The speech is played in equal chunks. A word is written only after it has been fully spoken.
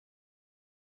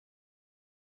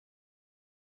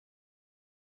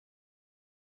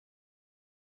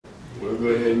go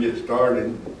ahead and get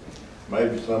started.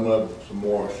 Maybe some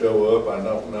more show up, I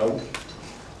don't know.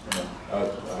 I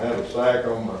have a sack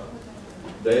on my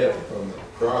desk from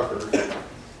Crocker.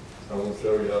 I want to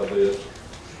show y'all this.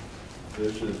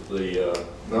 This is the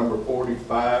number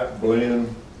 45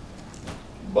 blend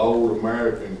bold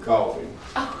American coffee.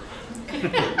 Oh.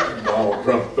 Donald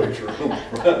Trump picture on the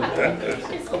front.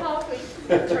 It's coffee.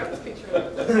 Trump's picture.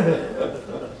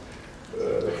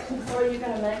 Are you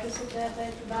going to make us a that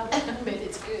after Bible? I bet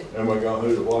it's good. Am I going to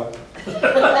do the what?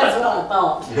 That's what I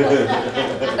thought.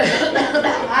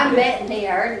 I'm betting he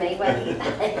heard me, but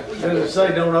Does it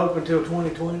say don't open till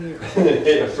 2020?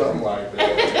 Yeah, something like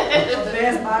that.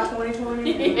 best by 2020.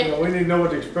 We need to know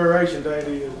what the expiration date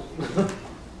is.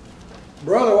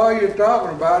 Brother, while you're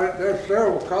talking about it, there's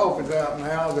several coffees out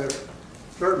now that a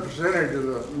certain percentage of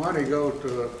the money goes to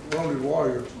the Wounded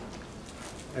Warriors.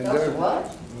 And Goes to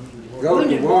what? Goes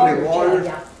to Wounded Warriors.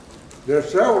 Yeah. There's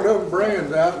several different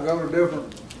brands out that go to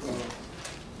different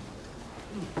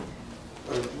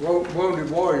Wounded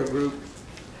Warrior groups.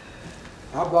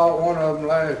 I bought one of them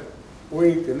last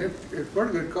week, and it's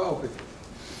pretty good coffee.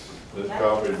 This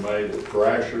coffee is made at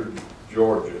Thrasher,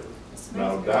 Georgia.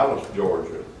 No, Dallas,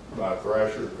 Georgia, by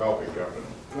Thrasher Coffee Company.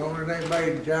 As long as it ain't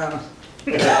made in China.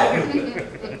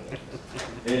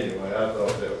 Anyway, I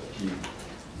thought that was cute.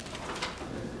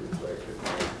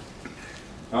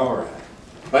 All right.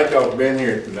 Thank y'all for being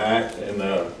here tonight, and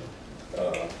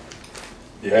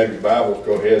you have your Bibles,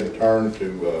 go ahead and turn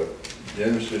to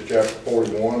Genesis chapter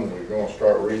 41. We're going to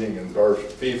start reading in verse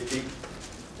 50,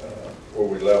 where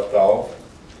we left off.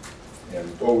 And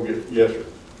before we get, yes, sir.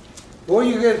 Before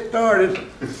you get started,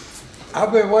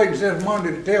 I've been waiting since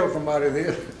Monday to tell somebody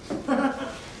this.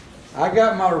 I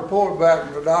got my report back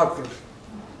from the doctors,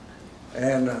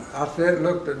 and I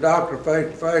looked at the doctor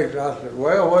face to face. I said,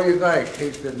 well, what do you think?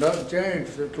 He said, nothing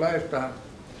changed since last time.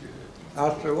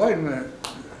 I said, wait a minute.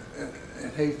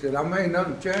 And he said, I mean,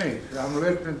 nothing changed. I'm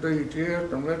listening to your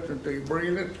chest, I'm listening to your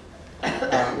breathing.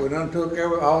 We done took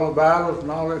all the vitals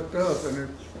and all that stuff, and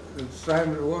it's the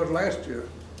same as it was last year.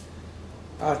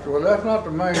 I said, well, that's not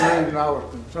the main reason I was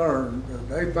concerned.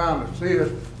 They found a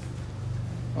cyst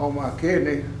on my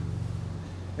kidney,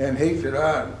 and he said,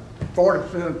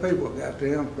 40% of people got to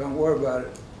him, don't worry about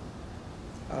it.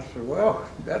 I said, well,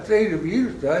 that's easy for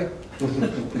you to say.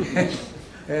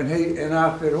 and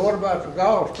I said, what about the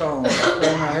gallstones?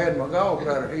 When I had my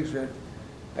gallbladder, he said,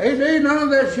 AD, none of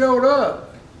that showed up.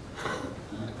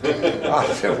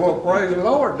 I said, well, praise the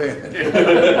Lord then.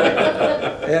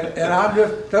 and I'm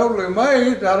just totally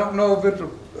amazed. I don't know if it's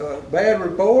a bad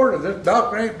report or this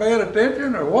doctor ain't paying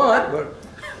attention or what, but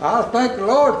I'll thank the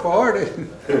Lord for it.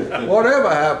 Whatever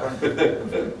happened,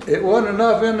 it wasn't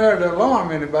enough in there to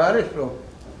alarm anybody, so,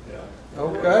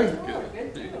 okay.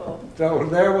 So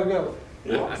there we go.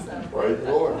 Yeah. Awesome. Praise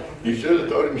the Lord. You should have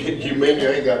told him, you mean you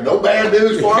ain't got no bad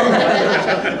news for him?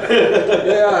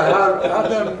 Yeah, I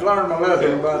done learned my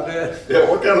lesson about that. Yeah,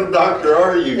 what kind of doctor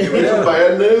are you? Give me some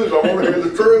bad news. I want to hear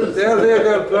the truth. Yeah, they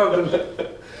got something.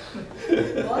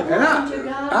 And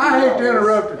I hate to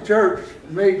interrupt a church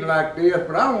meeting like this,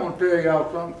 but I want to tell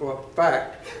y'all something for a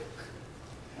fact.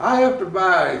 I have to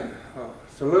buy a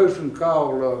solution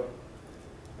called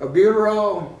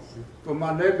albuterol for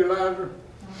my nebulizer.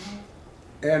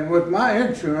 And with my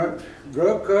insurance,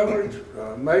 drug coverage,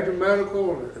 major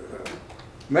medical,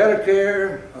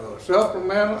 Medicare,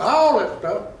 supplemental, all that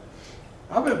stuff,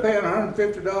 I've been paying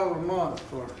 $150 a month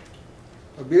for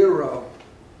albuterol.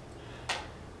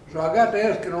 So I got to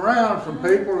asking around some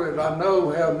people that I know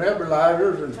have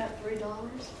nebulizers and About $3.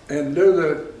 and do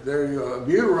their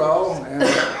albuterol, and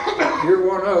you're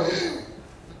one of them.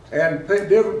 And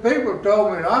different people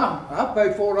told me, I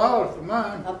pay $4 for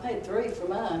mine. I paid $3 for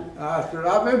mine. I said,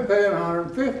 I've been paying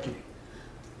 $150.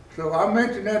 So I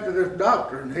mentioned that to this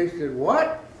doctor, and he said,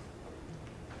 what?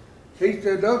 He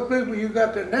said, those people you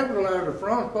got that nebulizer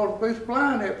from are supposed to be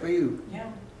supplying it for you. Yeah.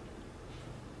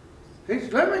 He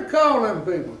said, let me call them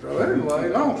people. So anyway,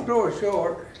 long story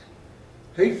short,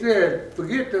 he said,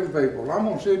 forget them people. I'm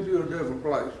going to send you a different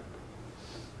place.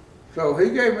 So he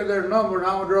gave me their number, and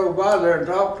I drove by there and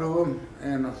talked to him.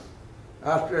 And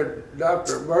I said,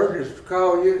 Dr. Burgess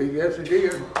called you? Yes, he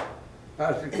did.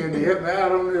 I said, can you help me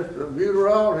out on this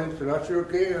albuterol? He said, I sure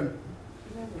can.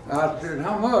 I said,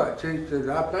 how much? He said,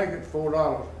 I think it's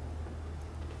 $4.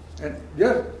 And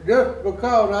just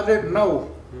because I didn't know,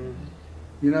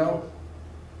 you know,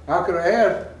 I could have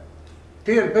asked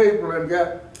 10 people and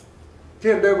got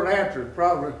 10 different answers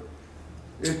probably.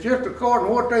 It's just according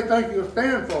to what they think you'll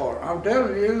stand for. I'm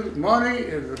telling you, money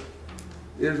is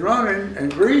running,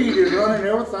 and greed is running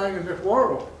everything in this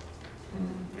world.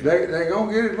 They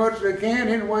gonna get as much as they can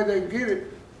any way they can get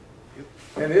it.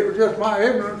 And it was just my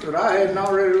ignorance that I hadn't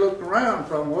already looked around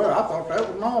somewhere. I thought that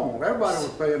was normal. Everybody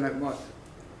was paying that much.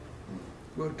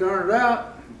 But it turns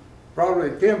out,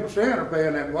 probably 10% are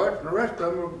paying that much, and the rest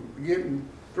of them are getting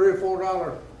 $3 or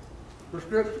 $4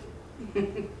 prescription.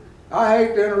 I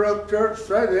hate to interrupt church to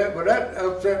say that, but that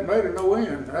upset me to no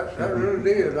end. That really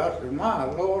did. I said, my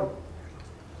Lord,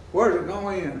 where's it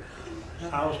gonna end?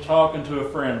 I was talking to a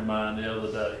friend of mine the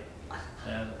other day,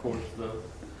 and of course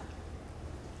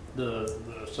the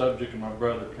subject of my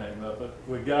brother came up. But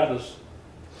we got us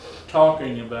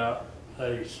talking about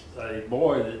a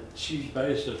boy that she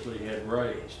basically had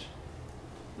raised,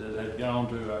 that had gone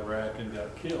to Iraq and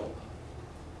got killed.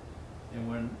 And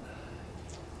when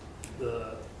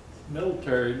the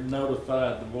military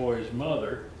notified the boy's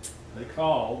mother, they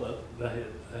called the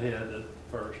head at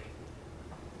first.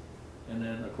 And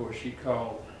then, of course, she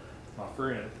called my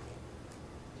friend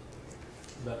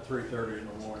about 3:30 in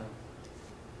the morning.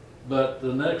 But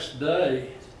the next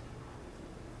day,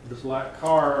 this black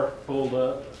car pulled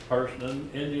up, a person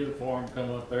in uniform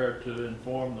come up there to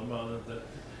inform the mother that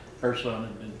her son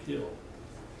had been killed.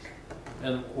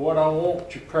 And what I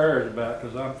want your prayers about,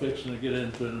 because I'm fixing to get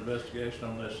into an investigation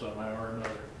on this somehow or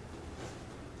another.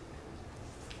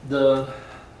 The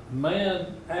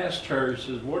man asked her, he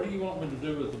says, what do you want me to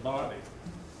do with the body?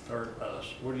 Or us,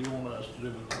 what do you want us to do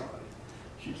with the body?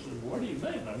 She said, what do you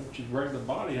mean? I want you to bring the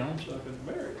body home so I can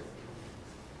bury it.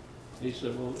 He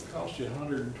said, well, it cost you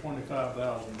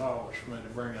 $125,000 for me to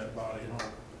bring that body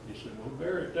home. He said, well,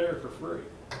 bury it there for free.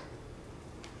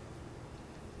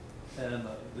 And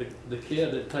the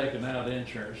kid had taken out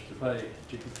insurance to pay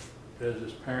as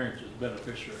his parents'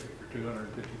 beneficiary for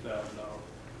 $250,000.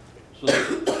 So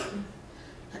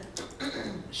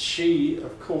she,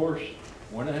 of course,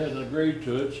 went ahead and agreed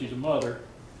to it. She's a mother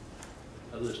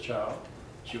of this child.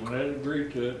 She went ahead and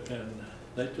agreed to it, and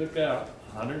they took out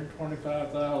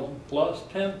 $125,000 plus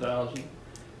 $10,000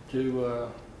 to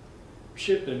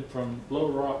ship him from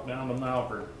Little Rock down to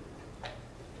Malvern.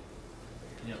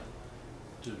 You know,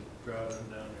 to drive him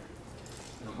down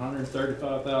there.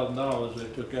 $135,000 they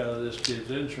took out of this kid's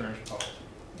insurance policy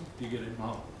to get him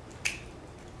home.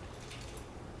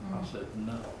 I said,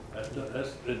 no,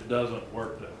 it doesn't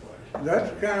work that way. That's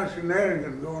the kind of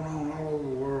shenanigans going on all over the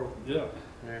world. Yeah.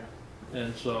 Yeah.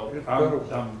 And so It's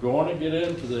I'm going to get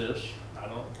into this. I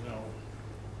don't know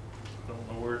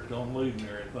where it's going to lead me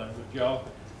or anything, but y'all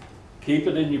keep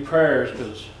it in your prayers,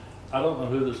 because I don't know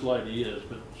who this lady is,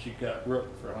 but she got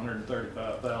rooked for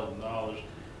 $135,000,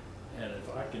 and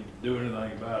if I can do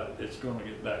anything about it, it's going to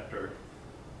get back to her.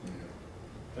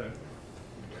 Okay?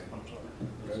 I'm sorry.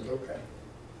 That's okay.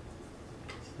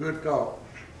 Good talk.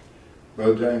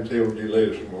 Brother James Hill, would you lead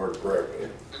us in a word of prayer,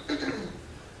 please?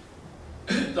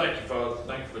 Thank you, Father.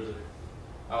 Thank you for the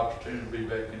opportunity to be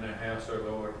back in that house, our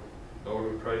Lord.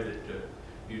 Lord, we pray that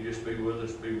you just be with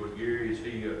us, be with Gary as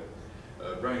he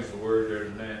brings the word there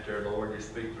tonight, there, Lord. Just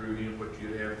speak through him what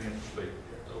you have him to speak,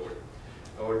 Lord.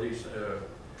 Lord, these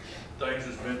things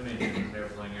that's been mentioned and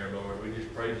everything there, Lord, we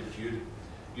just pray that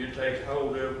you take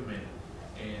hold of them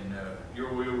and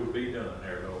your will would be done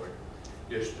there, Lord.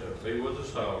 Just be with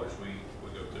us all as we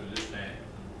go through this night.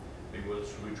 Be with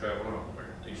us as we travel on.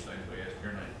 These things we ask in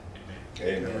your name.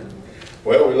 Amen. Amen.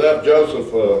 Well, we left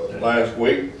Joseph last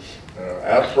week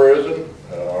out of prison.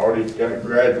 Already got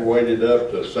graduated up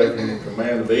to second in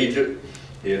command of Egypt.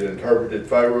 He had interpreted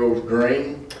Pharaoh's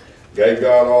dream, gave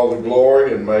God all the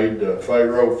glory, and made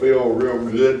Pharaoh feel real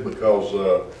good because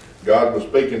God was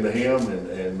speaking to him,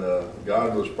 and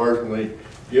God was personally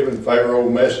giving Pharaoh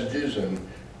messages, and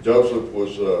Joseph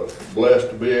was blessed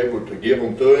to be able to give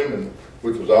them to him, and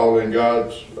which was all in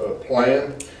God's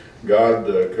plan. God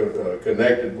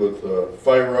connected with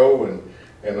Pharaoh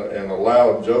and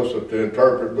allowed Joseph to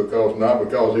interpret, not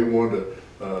because he wanted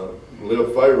to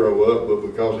lift Pharaoh up, but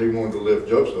because he wanted to lift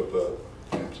Joseph up.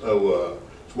 And so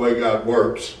it's the way God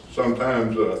works.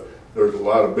 Sometimes there's a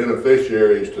lot of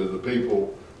beneficiaries to the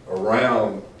people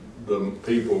around the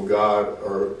people God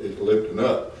is lifting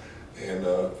up. And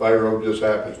Pharaoh just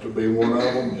happens to be one of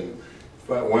them, and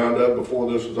wound up, before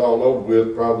this was all over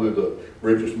with, probably the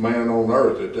richest man on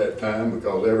earth at that time,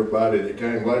 because everybody that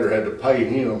came later had to pay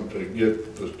him to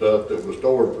get the stuff that was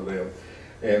stored for them.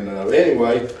 And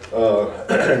anyway,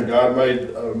 God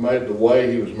made the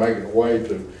way. He was making a way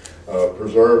to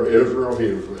preserve Israel.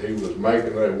 He was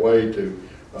making a way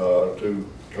to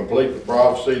complete the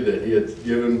prophecy that he had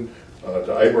given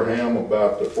to Abraham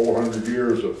about the 400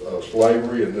 years of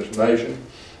slavery in this nation.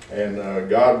 And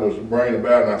God was bringing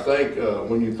about, and I think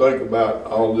when you think about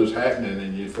all this happening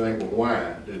and you think, well,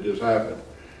 why did this happen?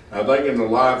 I think in the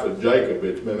life of Jacob,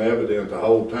 it's been evident the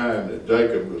whole time that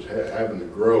Jacob was having to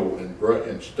grow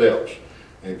in steps.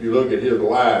 And if you look at his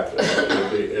life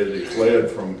as he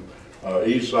fled from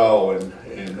Esau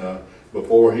and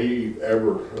before he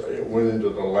ever went into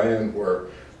the land where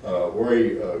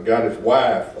he got his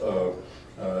wife,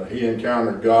 he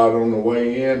encountered God on the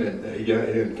way in, and he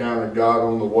encountered God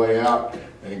on the way out,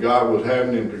 and God was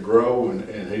having him to grow,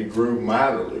 and he grew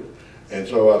mightily. And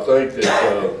so I think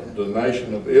that the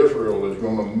nation of Israel is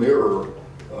going to mirror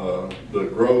the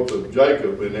growth of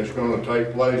Jacob, and it's going to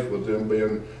take place with them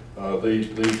being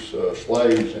these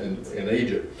slaves in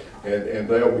Egypt. And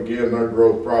they'll begin their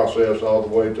growth process all the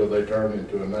way till they turn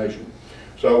into a nation.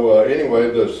 So anyway,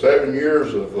 the 7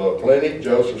 years of plenty,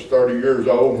 Joseph's 30 years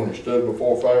old when he stood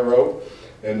before Pharaoh,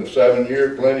 and the 7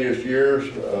 plenteous years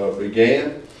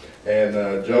began,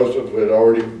 and Joseph had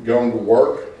already gone to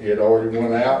work. He had already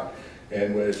went out,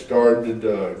 and it started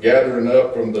gathering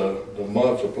up from the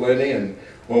months of plenty. And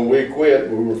when we quit,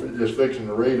 we were just fixing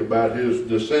to read about his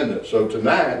descendants. So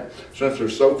tonight, since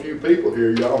there's so few people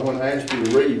here, y'all, when I ask you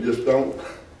to read,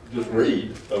 just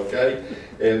read, okay?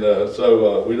 And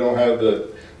so we don't have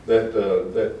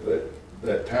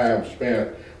that time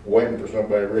spent waiting for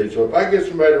somebody to read. So if I get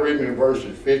somebody to read me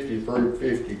verses 50 through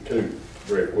 52,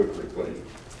 very quickly, please.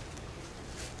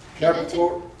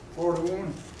 Chapter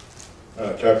 41?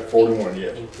 Chapter 41,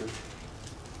 yes.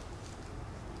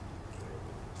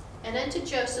 And unto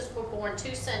Joseph were born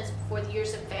 2 sons before the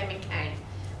years of famine came,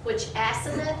 which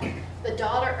Asenath, the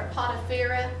daughter of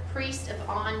Potipharah, priest of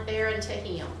On, bare unto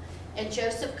him. And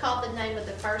Joseph called the name of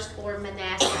the firstborn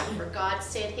Manasseh, for God,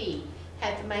 said he,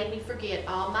 hath made me forget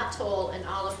all my toil and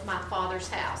all of my father's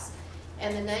house.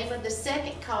 And the name of the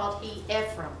second called he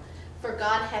Ephraim, for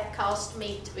God hath caused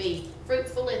me to be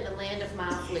fruitful in the land of my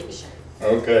affliction.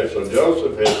 Okay, so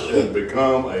Joseph has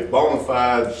become a bona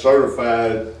fide,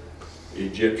 certified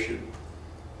Egyptian.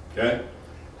 Okay?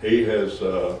 He has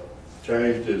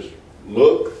changed his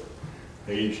look.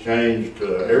 He's changed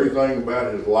everything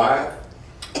about his life.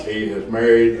 He has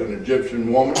married an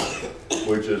Egyptian woman,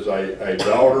 which is a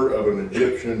daughter of an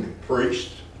Egyptian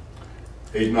priest.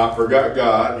 He's not forgot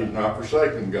God. He's not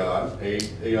forsaken God.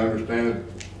 He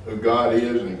understands who God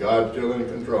is, and God's still in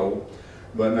control.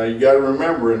 But now you got to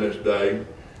remember, in this day,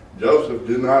 Joseph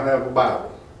did not have a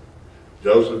Bible.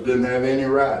 Joseph didn't have any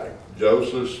writing.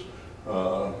 Joseph's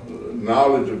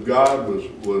knowledge of God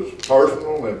was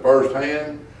personal and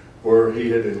firsthand, where he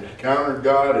had encountered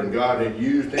God and God had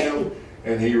used him,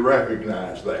 and he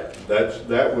recognized that.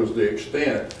 That was the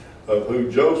extent of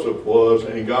who Joseph was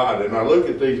in God. And I look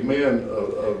at these men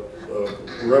of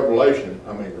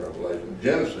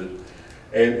Genesis,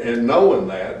 and knowing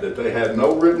that they had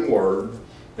no written word,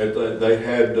 that they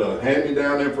had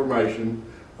hand-me-down information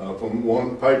from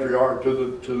one patriarch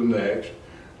to the next.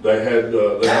 They had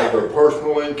their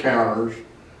personal encounters.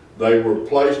 They were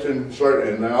placed in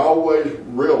certain, and they always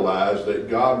realized that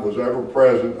God was ever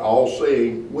present,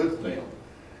 all-seeing with them.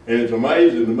 And it's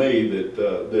amazing to me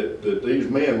that these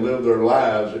men lived their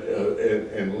lives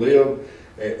and lived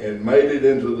and made it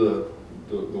into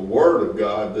the Word of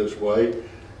God this way,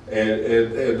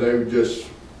 and they just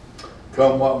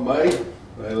come what may.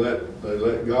 They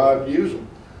let God use them,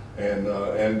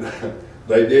 and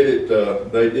they did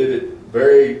it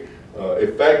very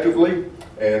effectively,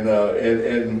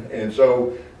 and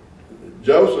so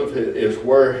Joseph is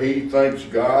where he thinks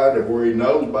God, and where he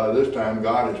knows by this time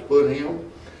God has put him.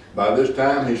 By this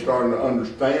time he's starting to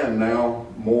understand now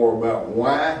more about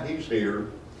why he's here,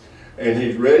 and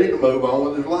he's ready to move on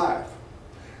with his life.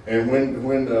 And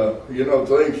when you know,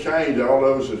 things change, all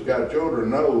of us that's got children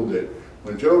know that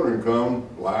when children come,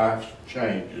 life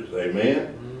changes.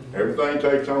 Amen? Everything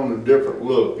takes on a different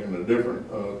look and a different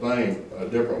thing, a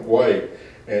different way.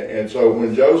 And so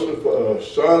when Joseph's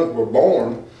sons were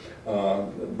born,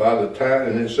 by the time,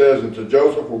 and it says, and to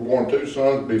Joseph were born 2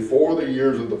 sons before the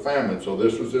years of the famine. So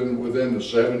this was within the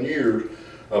 7 years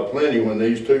of plenty when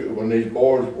these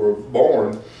boys were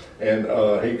born. And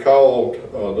he called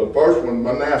the first one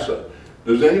Manasseh.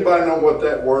 Does anybody know what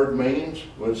that word means?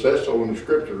 Well, it says so in the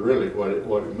scripture, really, what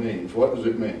it means. What does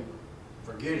it mean?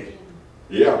 Forgetting.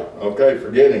 Yeah, okay,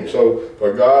 forgetting. So,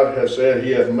 for God has said,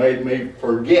 he hath made me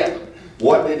forget.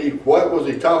 What was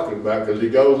he talking about? Because he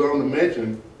goes on to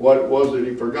mention what it was that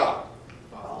he forgot.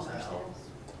 All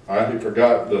right, he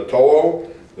forgot the toil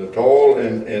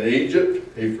in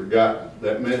Egypt. He forgot,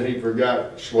 that meant he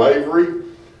forgot slavery.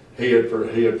 He had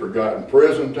forgotten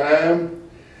prison time.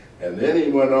 And then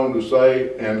he went on to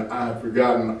say, and I have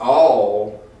forgotten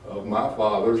all of my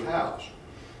father's house.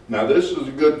 Now this is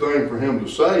a good thing for him to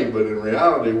say, but in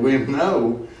reality we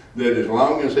know that as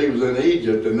long as he was in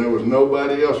Egypt and there was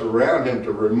nobody else around him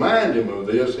to remind him of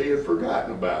this, he had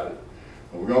forgotten about it.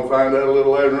 And we're going to find out a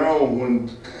little later on when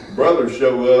brothers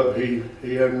show up, he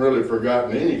hadn't really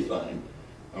forgotten anything,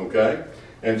 okay?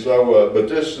 And so, but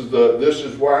this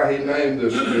is why he named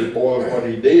this boy what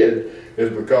he did, is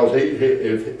because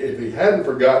if he hadn't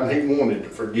forgotten, he wanted to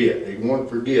forget. He wanted to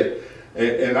forget.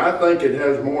 And I think it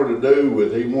has more to do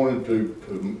with he wanted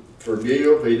to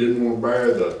forgive. He didn't want to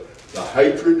bear the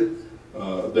hatred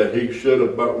that he should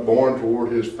have borne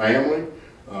toward his family,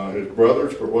 his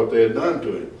brothers, for what they had done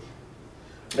to him.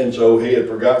 And so he had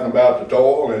forgotten about the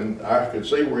toil, and I could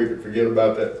see where he could forget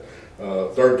about that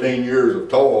 13 years of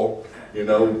toil, you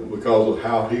know, because of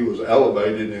how he was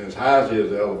elevated and as high as he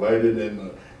was elevated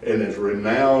and as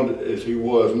renowned as he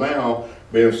was now,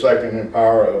 being second in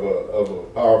power of a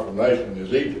powerful nation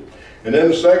as Egypt. And then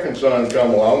the second son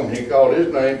come along, and he called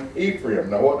his name Ephraim.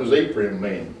 Now what does Ephraim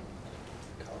mean?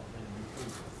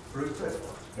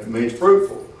 Fruitful. It means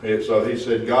fruitful. So he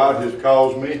said, God has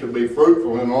caused me to be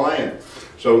fruitful in the land.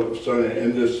 So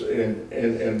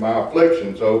in my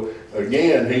affliction. So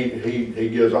again, he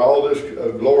gives all this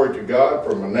glory to God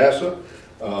for Manasseh.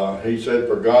 He said,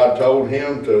 for God told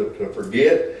him to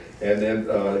forget, and then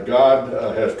God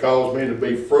has caused me to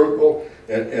be fruitful.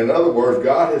 In other words,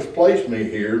 God has placed me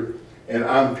here, and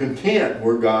I'm content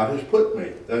where God has put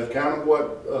me. That's kind of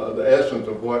what the essence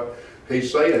of what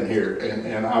he's saying here.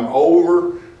 And I'm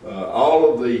over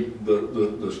all of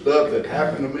the stuff that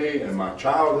happened to me in my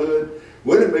childhood.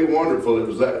 Wouldn't it be wonderful if it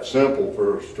was that simple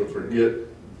for us to forget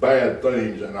bad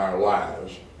things in our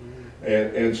lives?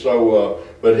 And so,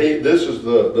 but this is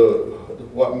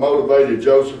what motivated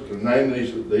Joseph to name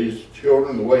these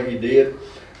children the way he did,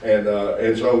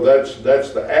 and so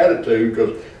that's the attitude.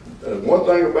 Because one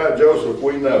thing about Joseph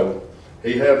we know,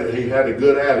 he had a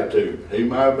good attitude. He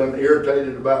might have been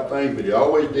irritated about things, but he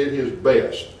always did his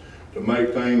best to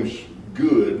make things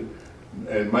good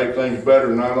and make things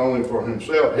better, not only for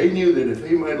himself. He knew that if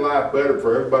he made life better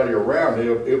for everybody around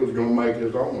him, it was going to make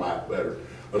his own life better,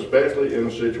 especially in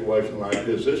a situation like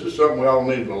this. This is something we all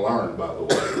need to learn, by the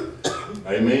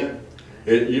way. Amen?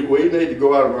 We need to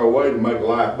go out of our way to make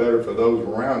life better for those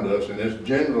around us, and it's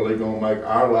generally going to make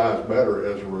our lives better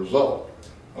as a result,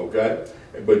 okay?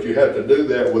 But you have to do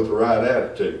that with the right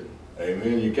attitude.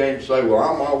 Amen? You can't say, well,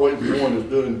 I'm always the one that's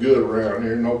doing good around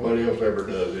here. Nobody else ever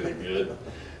does any good.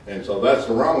 And so that's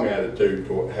the wrong attitude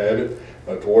toward it.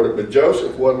 But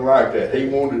Joseph wasn't like that. He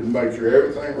wanted to make sure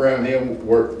everything around him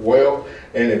worked well.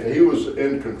 And if he was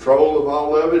in control of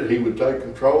all of it, he would take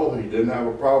control. He didn't have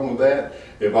a problem with that.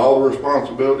 If all the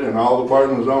responsibility and all the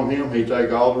burden was on him, he'd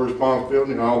take all the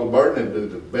responsibility and all the burden and do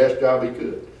the best job he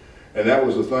could. And that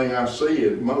was the thing I see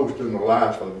it most in the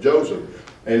life of Joseph.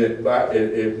 And it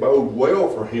boded well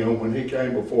for him when he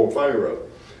came before Pharaoh.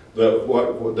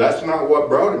 That's not what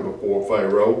brought him before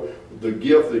Pharaoh. The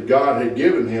gift that God had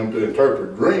given him to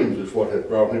interpret dreams is what had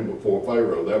brought him before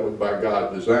Pharaoh. That was by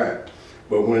God's design.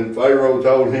 But when Pharaoh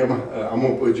told him, I'm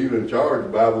going to put you in charge, the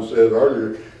Bible says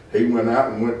earlier, he went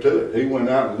out and went to it. He went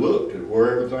out and looked at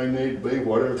where everything needed to be,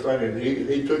 what everything, and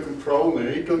he took control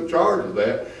and he took charge of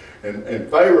that. And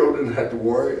Pharaoh didn't have to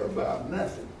worry about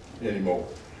nothing anymore,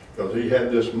 because he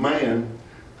had this man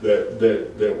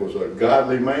that was a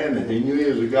godly man, and he knew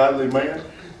he was a godly man,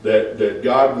 that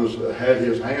God had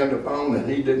his hand upon, and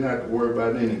he didn't have to worry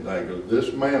about anything, because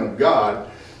this man of God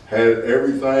had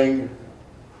everything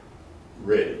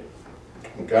ready.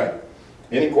 Okay?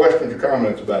 Any questions or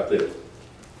comments about this?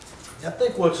 I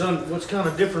think what's kind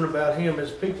of different about him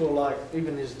is people like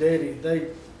even his daddy,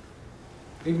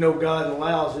 even though God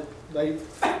allows it,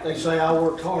 they say I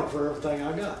worked hard for everything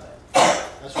I got.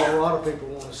 That's what a lot of people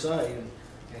want to say,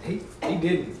 and he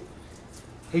didn't.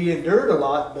 He endured a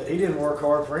lot, but he didn't work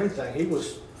hard for anything. He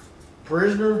was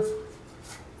prisoner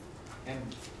and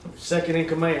second in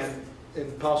command in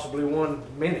possibly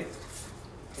 1 minute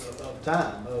of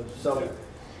time.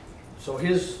 So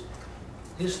his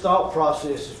thought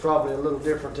process is probably a little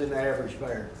different than the average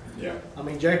bear. Yeah. I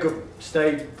mean, Jacob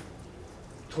stayed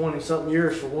 20-something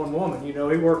years for one woman. You know,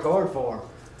 he worked hard for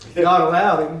her. God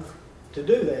allowed him to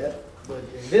do that, but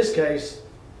in this case,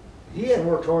 he hadn't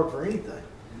worked hard for anything.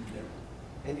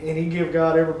 And he give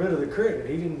God every bit of the credit.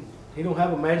 He don't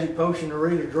have a magic potion to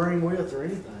read a dream with or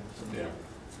anything. So Yeah.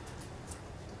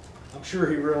 I'm sure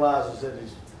he realizes that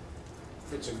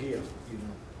it's a gift, you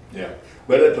know. Yeah.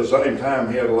 But at the same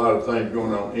time, he had a lot of things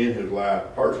going on in his life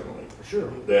personally. For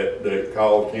sure. That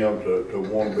caused him to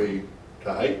want to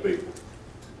hate people.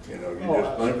 You know, you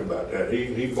just think about that.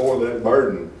 He bore that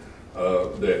burden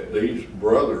that these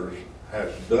brothers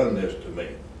have done this to me.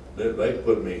 They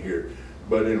put me here.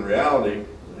 But in reality,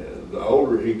 the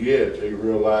older he gets, he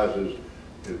realizes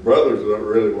his brothers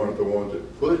really weren't the ones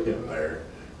that put him there.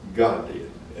 God did.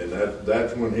 And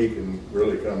that's when he can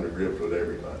really come to grips with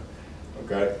everything.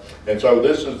 Okay? And so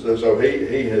he's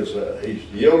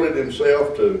yielded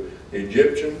himself to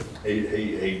Egyptian.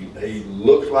 He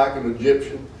looks like an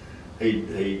Egyptian.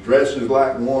 He dresses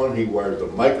like one. He wears the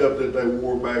makeup that they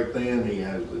wore back then. He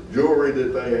has the jewelry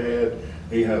that they had.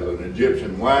 He has an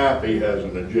Egyptian wife. He has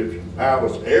an Egyptian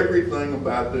palace. Everything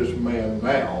about this man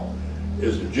now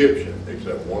is Egyptian,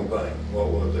 except one thing. What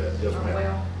was that? Yes, ma'am.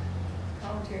 Well,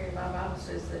 commentary in my Bible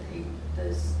says that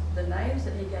the names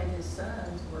that he gave his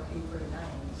sons were Hebrew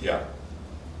names. Yeah. So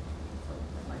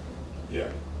that might be- Yeah.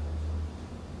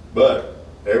 But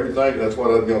everything, that's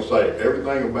what I was going to say,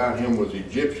 everything about him was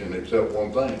Egyptian except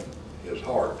one thing, his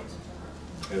heart.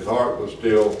 His heart was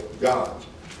still God's.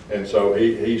 And so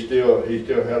he still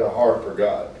had a heart for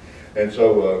God. And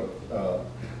so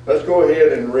let's go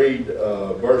ahead and read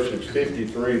verses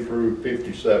 53 through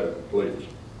 57, please.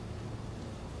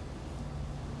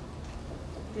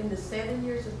 Then the 7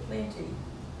 years of plenty,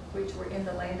 which were in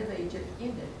the land of Egypt,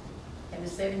 ended, and the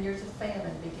 7 years of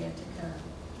famine began to come,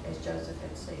 as Joseph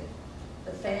had said.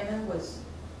 The famine was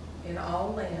in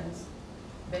all lands,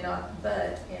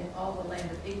 but in all the land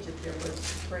of Egypt there was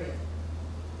bread.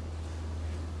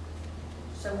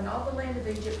 So when all the land of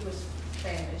Egypt was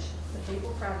famished, the people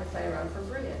cried to Pharaoh for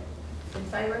bread. And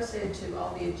Pharaoh said to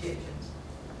all the Egyptians,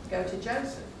 "Go to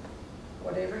Joseph.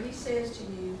 Whatever he says to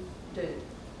you, do."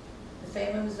 The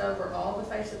famine was over all the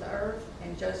face of the earth,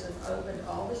 and Joseph opened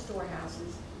all the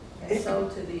storehouses and sold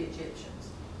to the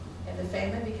Egyptians. And the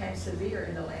famine became severe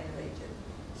in the land of Egypt.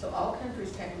 So all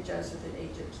countries came to Joseph in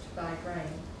Egypt to buy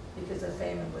grain, because the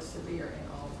famine was severe in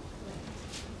all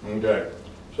lands. Okay.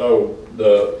 So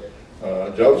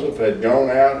Joseph had gone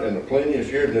out in the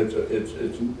plenteous years.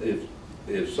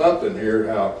 It's something here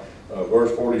how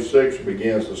verse 46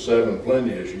 begins the 7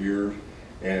 plenteous years,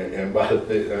 and by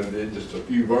just a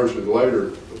few verses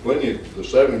later, the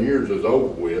 7 years is over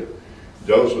with.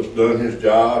 Joseph's done his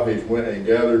job. He's went and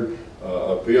gathered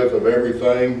a fifth of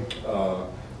everything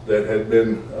that had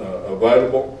been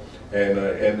available,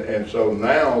 and so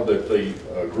now that the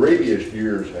greediest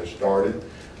years have started,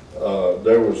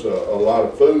 there was a lot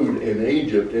of food in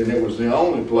Egypt, and it was the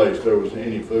only place there was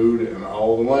any food in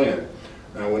all the land.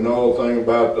 Now we know the thing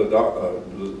about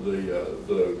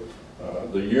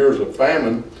the years of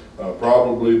famine.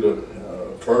 Probably the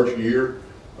first year,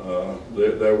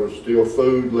 there was still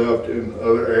food left in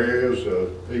other areas.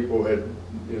 People had,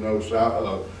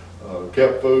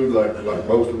 kept food like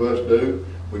most of us do.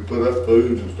 We put up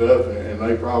foods and stuff, and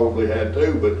they probably had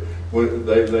too. But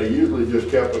they usually just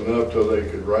kept enough till they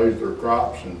could raise their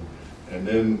crops and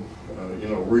then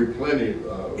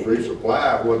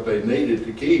resupply what they needed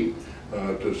to keep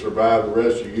to survive the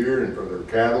rest of the year, and for their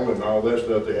cattle and all that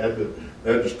stuff. They had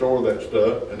to store that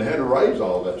stuff, and they had to raise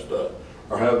all that stuff,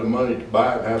 or have the money to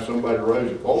buy it and have somebody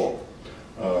raise it for them.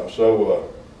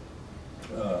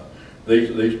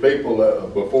 These people,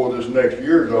 before this next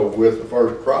year is over with, the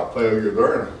first crop failure,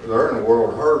 they're in a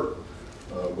world of hurt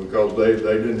because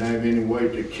they didn't have any way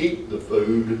to keep the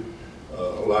food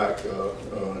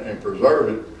and preserve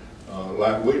it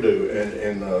like we do.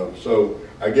 And so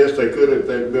I guess they could if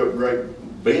they'd built great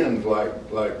bins like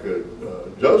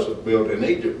Joseph built in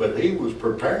Egypt, but he was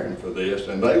preparing for this,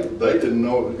 and they didn't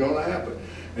know it was going to happen.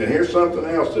 And here's something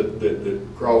else that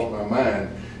crossed my mind.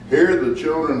 Here the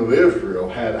children of Israel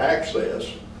had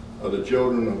access, the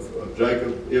children of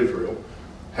Jacob, Israel,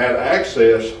 had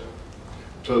access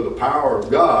to the power of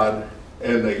God,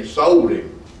 and they sold him.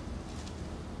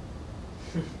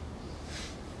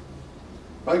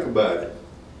 Think about it.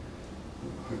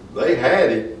 They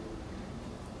had it,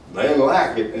 they didn't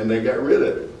like it, and they got rid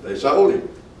of it. They sold him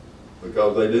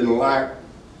because they didn't like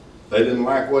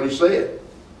what he said.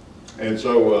 And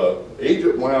so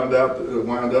Egypt wound up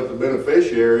the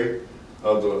beneficiary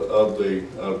of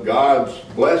God's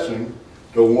blessing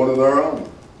to one of their own,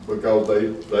 because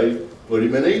they put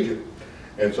him in Egypt.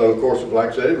 And so, of course,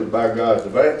 like I said, it was by God's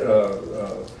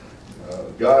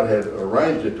God had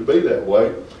arranged it to be that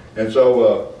way. And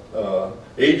so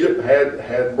Egypt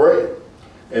had bread.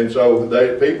 And so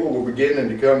people were beginning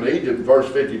to come to Egypt.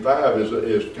 Verse 55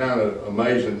 is kind of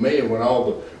amazing to me. And when all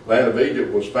the land of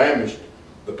Egypt was famished,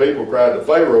 the people cried to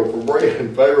Pharaoh for bread.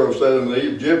 And Pharaoh said unto the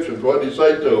Egyptians, what did he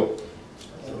say to them?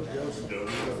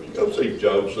 Go see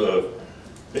Joseph.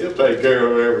 He'll take care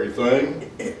of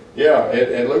everything. Yeah,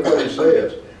 and look what he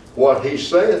says. What he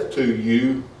saith to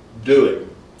you, do it.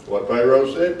 What Pharaoh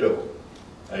said to him.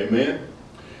 Amen.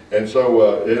 And so,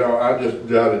 I just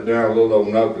jotted down a little old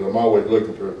note, because I'm always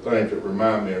looking for things that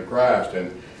remind me of Christ.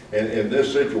 And in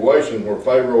this situation where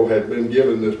Pharaoh had been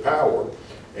given this power,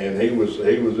 and he was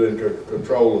in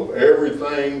control of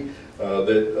everything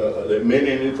that meant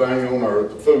anything on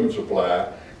earth, the food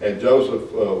supply. And Joseph,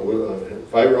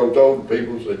 Pharaoh told the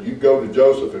people, said, you go to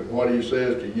Joseph and what he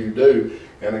says to you do.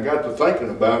 And I got to thinking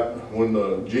about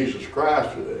when Jesus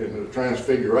Christ in the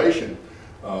Transfiguration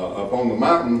up on the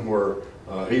mountain where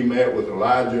he met with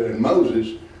Elijah and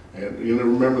Moses. And you know,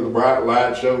 remember the bright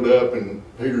light showed up and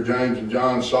Peter, James, and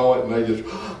John saw it and they just,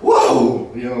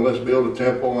 whoa, you know, let's build a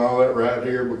temple and all that right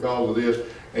here because of this.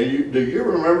 And do you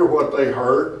remember what they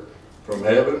heard from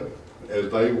heaven as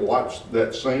they watched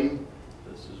that scene?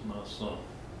 This is my son.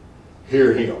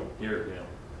 Hear him. Hear him.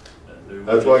 And do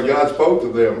That's what why he God says. spoke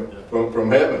to them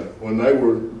from heaven when they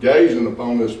were gazing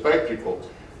upon this spectacle.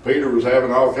 Peter was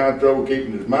having all kinds of trouble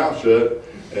keeping his mouth shut,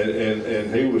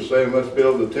 and he was saying, let's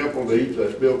build a temple to each,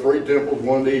 let's build 3 temples,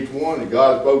 one to each one. And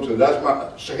God spoke and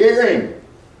said, hear him.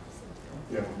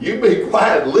 You know, you be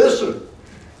quiet, listen.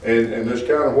 And that's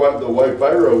kind of what the way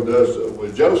Pharaoh does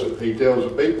with Joseph. He tells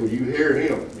the people, you hear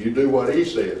him, you do what he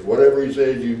says, whatever he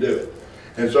says, you do it.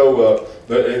 And so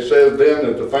it says then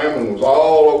that the famine was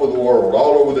all over the world,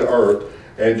 all over the earth,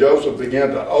 and Joseph began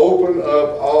to open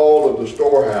up all of the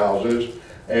storehouses,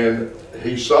 and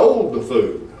he sold the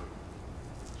food.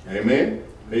 Amen?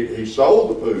 He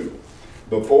sold the food.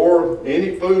 Before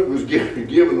any food was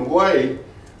given away,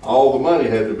 all the money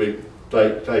had to be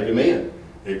taken in.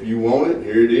 If you want it,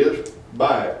 here it is,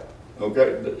 buy it. Okay?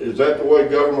 Is that the way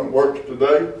government works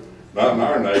today? Not in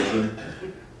our nation.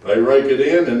 They rake it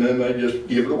in and then they just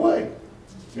give it away.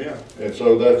 Yeah, and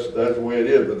so that's the way it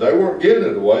is. But they weren't giving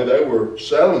it away, they were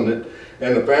selling it,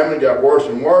 and the famine got worse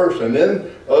and worse, and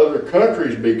then other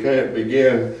countries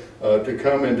began to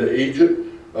come into Egypt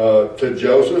to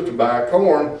Joseph to buy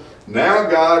corn. Now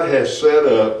God has set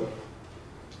up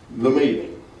the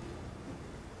meeting,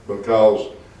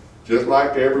 because just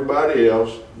like everybody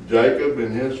else, Jacob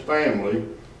and his family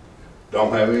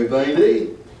don't have anything to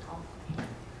eat.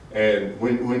 And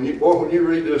when you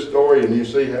read this story and you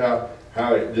see how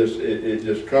it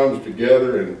just comes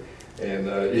together, and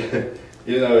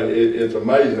you know, it's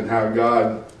amazing how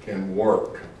God can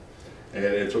work. And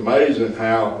it's amazing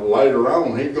how later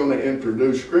on he's going to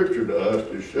introduce scripture to us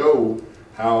to show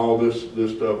how all this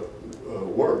stuff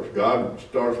works. God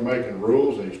starts making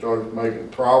rules, and he starts making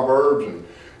proverbs, and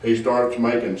he starts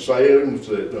making sayings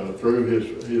that through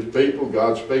his people,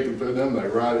 God's speaking through them, they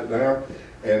write it down.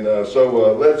 And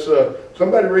so let's,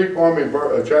 somebody read for me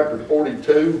chapter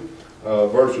 42,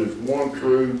 verses 1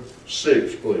 through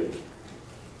 6, please.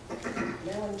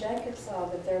 Now when Jacob saw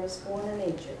that there was corn in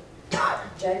Egypt,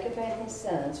 Jacob and his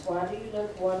sons, why do you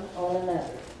look one on another?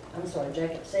 I'm sorry,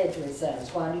 Jacob said to his sons,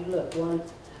 why do you look one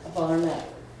upon another?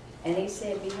 And he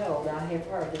said, behold, I have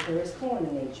heard that there is corn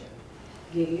in Egypt.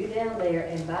 Get you down there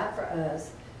and buy for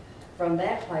us from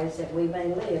that place, that we may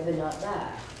live and not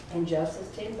die. And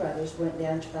Joseph's 10 brothers went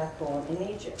down to buy corn in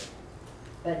Egypt.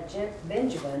 But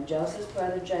Benjamin, Joseph's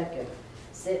brother Jacob,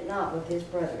 sat not with his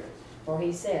brother, for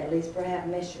he said, lest perhaps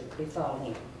mischief befall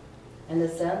him. And the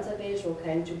sons of Israel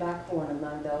came to buy corn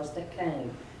among those that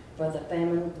came, for the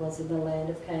famine was in the land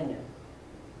of Canaan.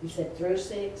 You said through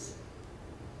 6?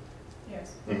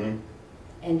 Yes. Mm-hmm.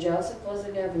 And Joseph was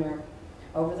the governor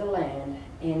over the land,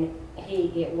 and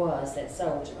he it was that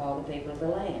sold to all the people of the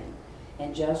land.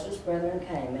 And Joseph's brethren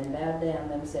came and bowed down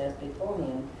themselves before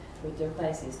him with their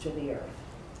faces to the earth.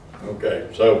 Okay,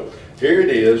 so here it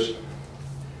is.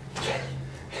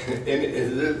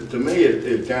 And to me,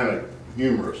 it's kind of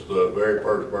humorous, the very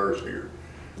first verse here,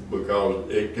 because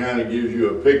it kind of gives you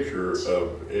a picture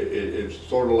of, it's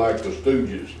sort of like the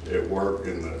Stooges at work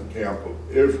in the camp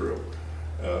of Israel,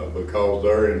 because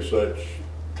they're in such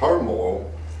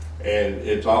turmoil, and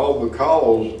it's all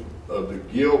because of the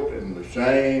guilt and the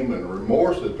shame and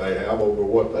remorse that they have over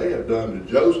what they have done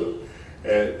to Joseph,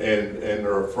 and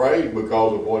they're afraid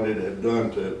because of what it had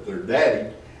done to their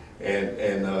daddy,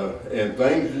 and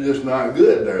things are just not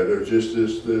good there. There's just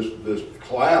this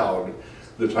cloud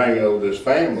that's hanging over this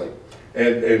family,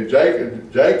 and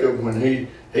Jacob when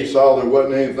he saw there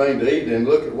wasn't anything to eat, and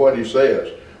look at what he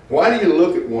says. Why do you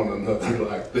look at one another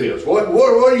like this? What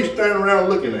are you standing around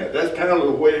looking at? That's kind of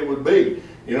the way it would be.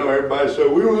 You know, everybody said,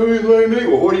 we don't have anything to eat.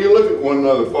 Well, what do you look at one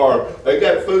another for? They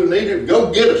got food and eat it,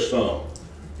 go get us some.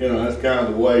 You know, that's kind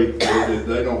of the way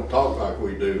they don't talk like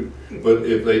we do. But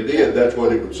if they did, that's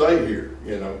what it would say here.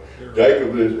 you know.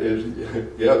 Jacob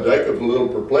yeah, Jacob's a little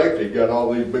perplexed. He got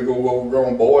all these big old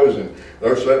overgrown boys, and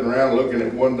they're sitting around looking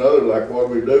at one another like, what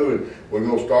do we do? And we're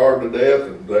going to starve to death,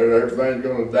 and everything's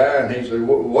going to die. And he said,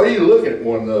 what are you looking at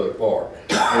one another for?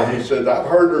 And he said, I've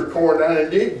heard there's corn down there.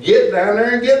 Get down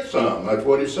there and get some. That's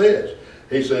what he says.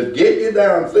 He said, get you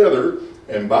down thither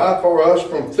and buy for us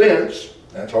from thence,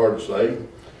 that's hard to say,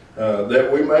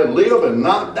 that we may live and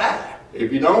not die.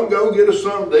 If you don't go get us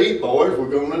something to eat, boys, we're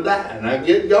going to die. And I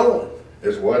get going.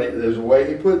 Is the way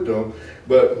he put it to them.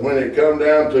 But when it come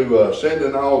down to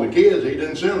sending all the kids, he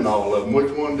didn't send all of them.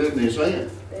 Which one didn't he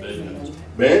send?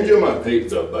 Benjamin,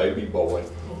 he's the baby boy.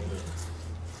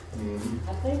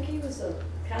 I think he was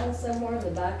kind of somewhere in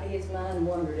the back of his mind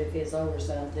wondered if his older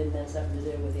son didn't have something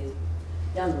to do with his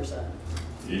younger son.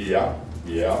 Yeah.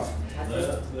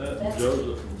 That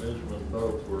Joseph and Benjamin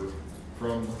both were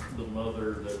from the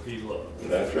mother that he loved.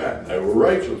 That's right. They were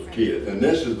Rachel's kids. And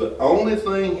this is the only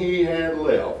thing he had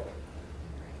left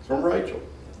from Rachel.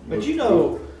 But you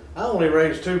know, I only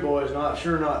raised 2 boys, not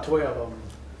 12 of them.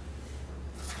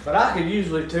 But I could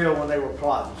usually tell when they were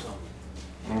plotting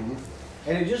something.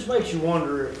 And it just makes you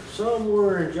wonder if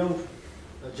somewhere in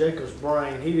Jacob's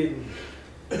brain, he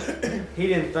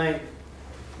didn't think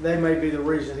they may be the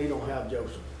reason he don't have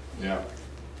Joseph. Yeah.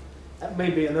 That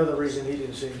may be another reason he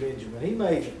didn't send Benjamin. He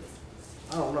may,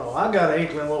 I don't know. I got an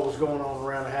inkling what was going on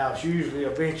around the house. Usually,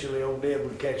 eventually, old Dad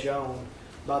would catch on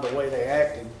by the way they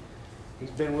acted.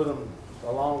 He's been with them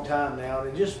a long time now,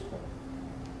 and it just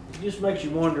makes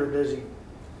you wonder, does he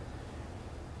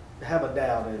have a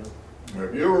doubt in him?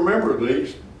 If you remember,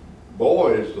 these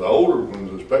boys, the older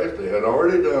ones especially, had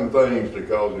already done things to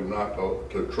cause him not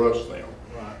to trust them.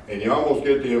 Right. And you almost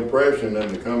get the impression in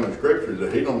the coming scriptures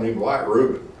that he don't even like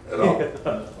Reuben at all.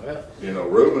 Well, You know,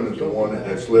 Reuben is the one that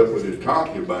had slept with his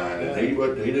concubine, and he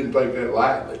didn't take that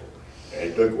lightly. And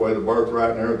he took away the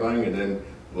birthright and everything, and then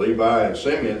Levi and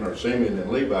Simeon, or Simeon and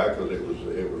Levi, because it was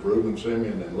Reuben,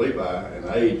 Simeon, and Levi, and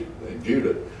age, and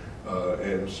Judah,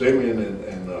 and Simeon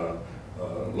and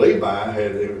Levi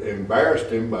had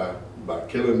embarrassed him by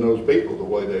killing those people the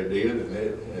way they did,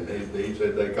 and he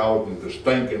said they caused him to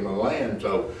stink in the land.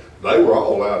 So they were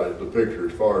all out of the picture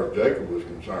as far as Jacob was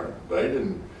concerned. They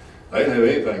didn't have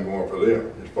anything going for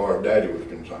them as far as Daddy was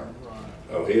concerned.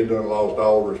 So he had done lost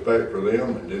all respect for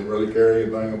them and didn't really care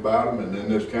anything about them. And then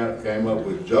this kind of came up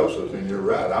with Joseph, and you're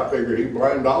right. I figure he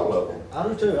blamed all of them. I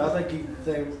do too. I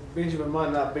think Benjamin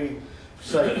might not be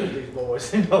safe with these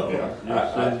boys. You know?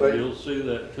 Yeah, You'll see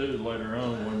that too later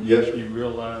on when Yes, you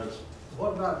realize.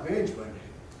 What about Benjamin?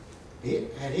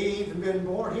 Had he even been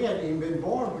born? He hadn't even been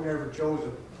born whenever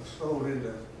Joseph was sold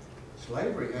into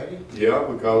slavery, had he? Yeah,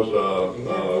 because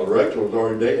Rachel was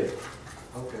already dead.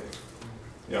 Okay.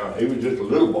 Yeah, he was just a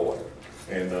little boy,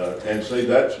 and see,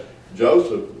 that's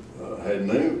Joseph had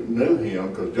knew him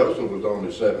because Joseph was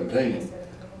only 17,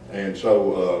 and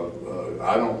so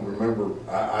I don't remember.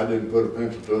 I didn't put a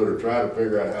pencil to it or try to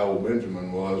figure out how old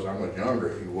Benjamin was, how much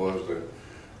younger he was. Than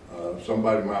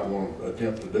somebody might want to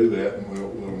attempt to do that, and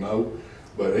we'll know.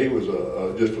 But he was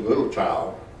just a little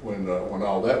child when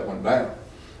all that went down,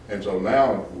 and so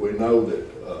now we know that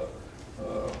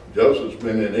Joseph's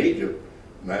been in Egypt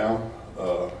now.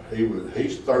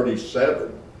 He's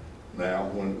 37 now.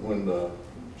 When the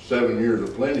 7 years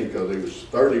of plenty, because he was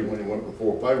 30 when he went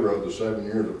before Pharaoh, the 7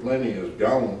 years of plenty is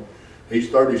gone. He's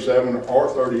 37 or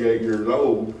 38 years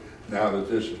old now that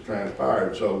this has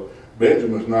transpired. So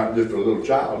Benjamin's not just a little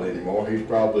child anymore. He's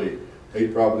probably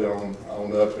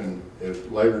on up in his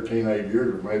later teenage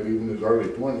years, or maybe even his early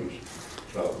 20s.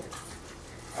 So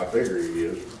I figure he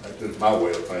is. That's just my way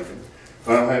of thinking.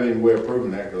 I don't have any way of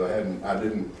proving that because I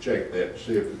didn't check that to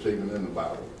see if it's even in the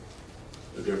Bible,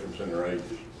 the difference in their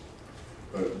ages.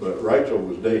 But Rachel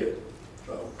was dead,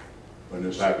 so when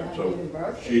this happened, so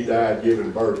she died giving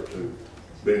birth to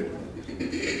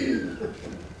Benjamin.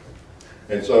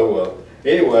 And so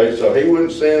anyway, so he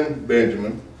wouldn't send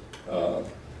Benjamin, so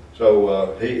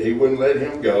he wouldn't let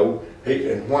him go.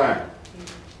 And why?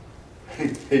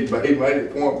 He made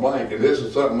it point blank, and this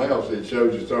is something else that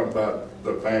shows you something about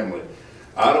the family.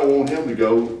 I don't want him to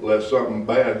go unless something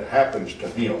bad happens to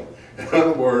him. In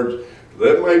other words,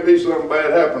 there may be something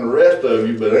bad happen to the rest of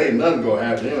you, but ain't nothing going to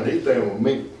happen to him. He's staying with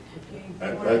me.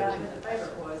 That's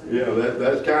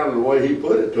kind of the way he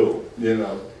put it to him, you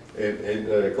know. And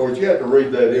of course, you have to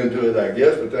read that into it, I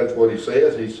guess, but that's what he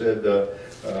says. He said,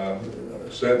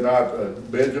 sent not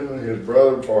Benjamin, his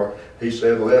brother, for he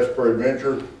said, lest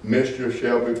peradventure mischief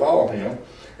shall befall him.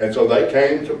 And so they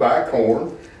came to buy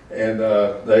corn. And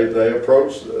they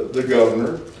approached the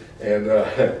governor, and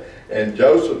And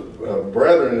Joseph,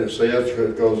 brethren, it says,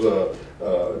 because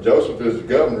Joseph is the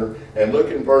governor, and look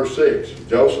in verse 6.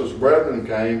 Joseph's brethren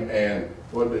came, and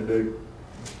what did they do?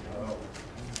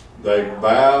 They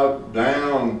bowed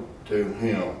down to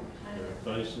him.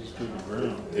 Their faces to the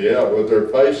ground. Yeah, with their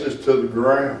faces to the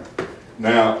ground.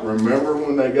 Now, remember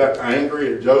when they got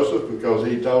angry at Joseph because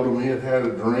he told them he had had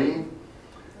a dream?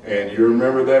 And you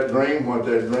remember that dream, what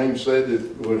that dream said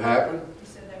that would happen? He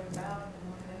said they were bowing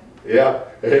and all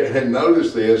that. Yeah, and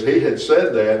notice this, he had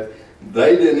said that.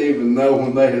 They didn't even know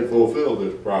when they had fulfilled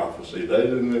this prophecy. They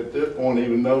didn't at this point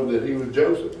even know that he was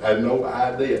Joseph, had no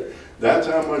idea. That's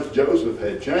how much Joseph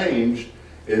had changed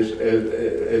as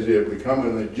he had become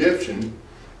an Egyptian,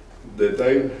 that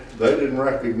they didn't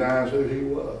recognize who he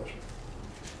was.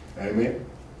 Amen?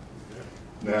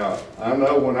 Now, I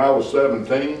know when I was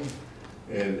 17,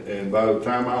 and by the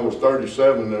time I was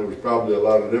 37, there was probably a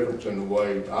lot of difference in the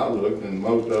way I looked, and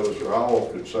most of us or all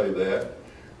could say that.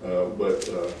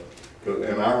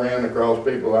 And I ran across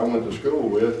people I went to school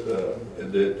with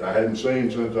that I hadn't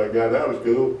seen since I got out of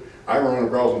school. I run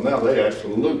across them now, they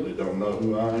absolutely don't know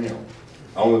who I am.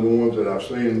 Only the ones that I've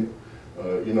seen,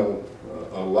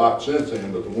 a lot since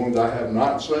then, but the ones I have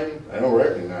not seen, they don't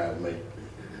recognize me.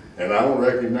 And I don't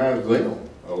recognize them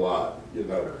a lot,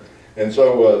 And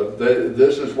so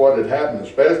this is what had happened,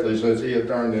 especially since he had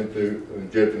turned into an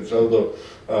Egyptian. So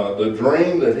the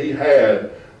dream that he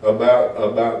had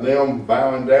about them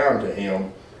bowing down to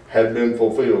him had been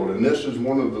fulfilled. And this is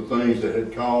one of the things that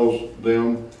had caused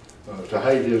them to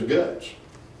hate his guts.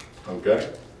 Okay?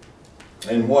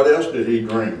 And what else did he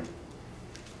dream?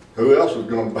 Who else was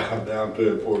going to bow down to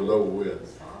him before it was over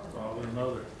with? Father and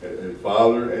mother. His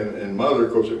father and mother.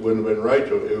 Of course, it wouldn't have been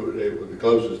Rachel. It was the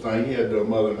closest thing he had to a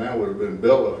mother now would have been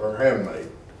Bilhah, her handmaid.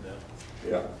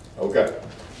 Yeah. Okay.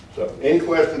 So, any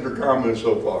questions or comments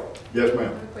so far? Yes,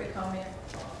 ma'am. A quick comment.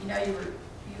 You know, you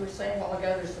were saying a while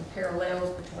ago there's some parallels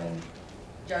between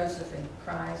Joseph and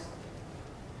Christ.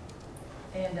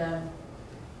 And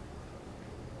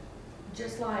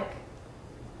just like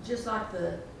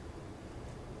the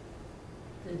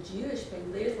Jewish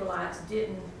people, the Israelites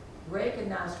didn't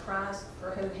recognize Christ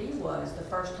for who he was the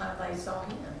first time they saw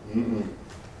him. Mm-mm.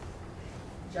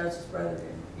 Joseph's brother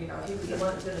didn't. He was the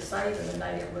one that's going to save them, and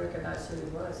they didn't recognize who he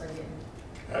was. They didn't.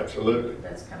 Absolutely.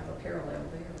 That's kind of a parallel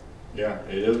there. Yeah,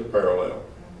 it is a parallel.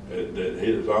 That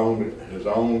his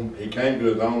own, he came to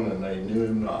his own, and they knew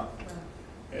him not.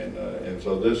 Right. And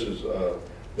so this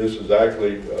is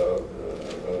actually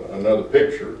another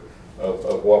picture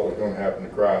of what was going to happen to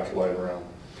Christ later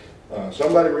on.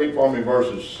 Somebody read for me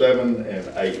verses 7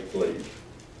 and 8, please.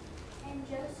 And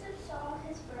Joseph saw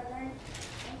his brethren,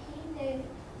 and he knew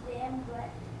them, but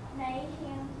made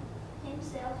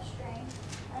himself strange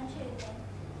unto them,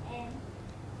 and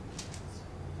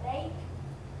spake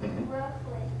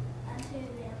roughly unto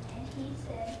them. And he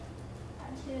said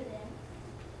unto them,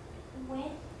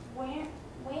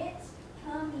 Whence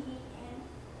come ye?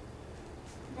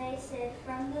 And they said,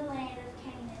 From the land of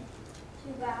Canaan, to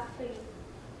buy food.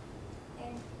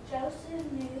 And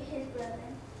Joseph knew his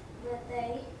brethren, but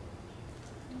they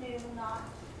knew not.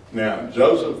 Now,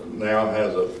 Joseph now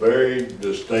has a very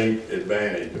distinct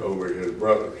advantage over his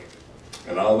brothers.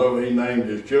 And although he named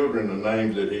his children the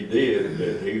names that he did,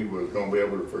 that he was going to be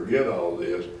able to forget all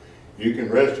this, you can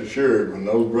rest assured when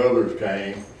those brothers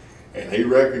came and he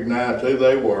recognized who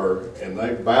they were and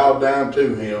they bowed down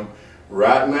to him,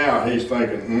 right now he's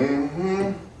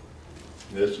thinking,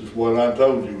 this is what I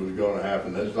told you was going to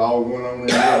happen. This is all going on in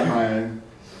his mind.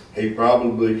 He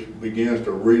probably begins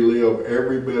to relive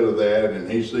every bit of that,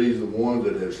 and he sees the ones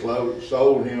that have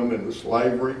sold him into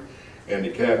slavery and to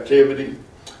captivity,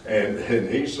 and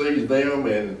he sees them,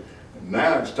 and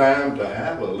now it's time to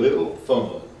have a little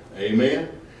fun, amen,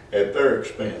 at their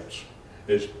expense.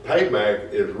 His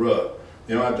payback is rough.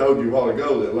 I told you a while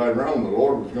ago that later on the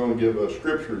Lord was going to give us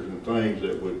scriptures and things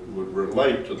that would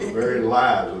relate to the very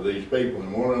lives of these people.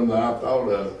 And one of them that I thought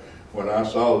of when I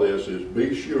saw this is,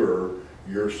 be sure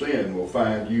your sin will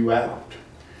find you out.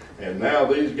 And now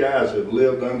these guys have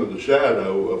lived under the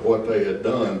shadow of what they had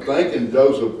done, thinking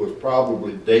Joseph was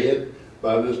probably dead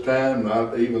by this time,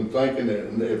 not even thinking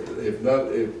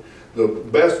that if the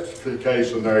best case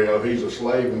scenario, he's a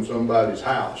slave in somebody's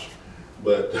house.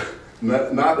 But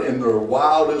not in their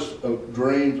wildest of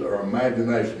dreams or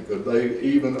imagination could they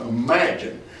even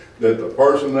imagine that the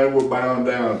person they were bound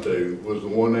down to was the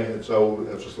one they had sold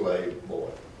as a slave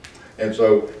boy. And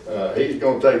so he's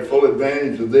going to take full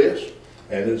advantage of this.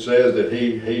 And it says that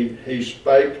he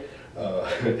spake,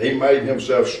 he made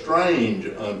himself strange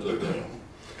unto them.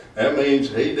 That means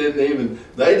they didn't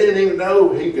even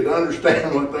know he could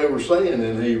understand what they were saying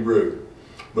in Hebrew.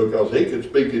 because he could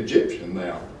speak Egyptian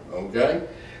now, okay?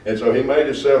 And so he made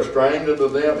himself stranger to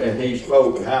them, and he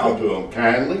spoke how to them?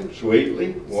 Kindly,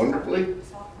 sweetly, wonderfully,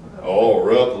 or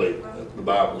roughly, the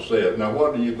Bible says. Now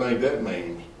what do you think that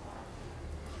means?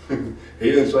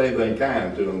 He didn't say anything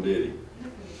kind to them, did he?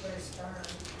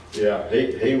 Yeah,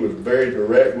 he was very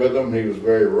direct with them. He was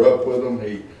very rough with them.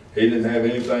 He didn't have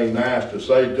anything nice to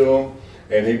say to them,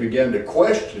 and he began to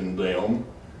question them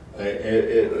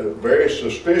very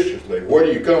suspiciously. Where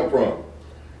do you come from?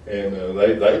 And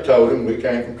they told him, we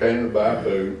came from Canaan to buy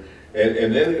food.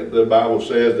 And then the Bible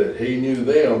says that he knew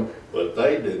them, but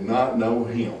they did not know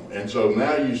him. And so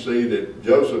now you see that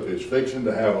Joseph is fixing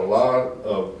to have a lot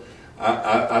of,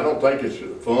 I don't think it's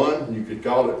fun, you could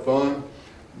call it fun,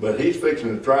 but he's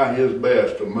fixing to try his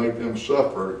best to make them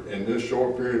suffer in this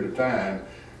short period of time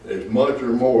as much or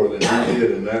more than he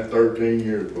did in that 13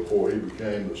 years before he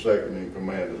became the second in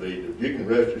command of Egypt. You can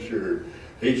rest assured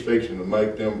he's fixing to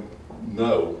make them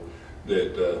know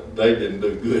that they didn't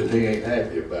do good and he ain't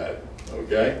happy about it.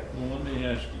 Okay? Well, let me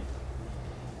ask you,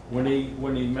 when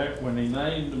he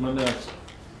named Manasseh,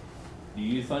 do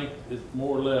you think it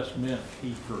more or less meant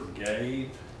he forgave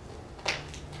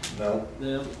No.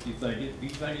 them? Do you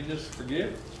think he just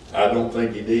forgave? I don't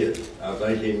think he did. I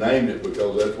think he named it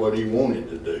because that's what he wanted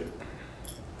to do.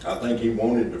 I think he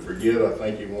wanted to forget. I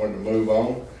think he wanted to move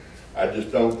on. I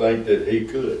just don't think that he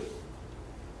could.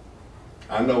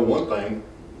 I know one thing,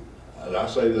 and I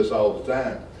say this all the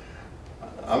time,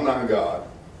 I'm not God.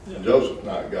 Joseph's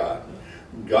not God.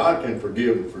 God can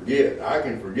forgive and forget. I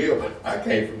can forgive, but I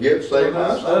can't forget and save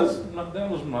my soul. That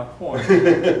was my point. Well,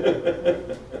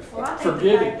 I think the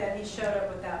Forgiving. fact that he showed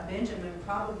up without Benjamin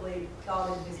probably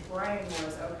thought in his brain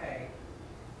was, okay,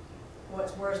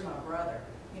 where's my brother?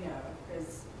 You know,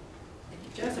 because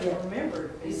Joseph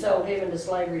remembered. He sold him into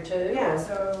slavery too? Yeah, or-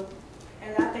 so,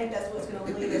 and I think that's what's gonna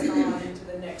lead us on into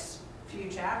the next few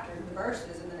chapters, the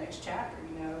verses in the next chapter,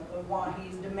 you know, of why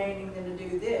he's demanding them to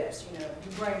do this, you know,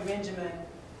 you bring Benjamin,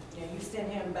 you know, you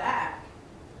send him back,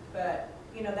 but,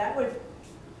 you know, that would,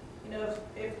 you know,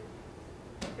 if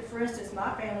for instance,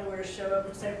 my family were to show up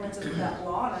and say, for instance, without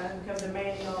Lana and come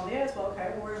demanding all this, well,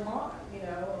 okay, well, where's Lana, you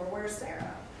know, or where's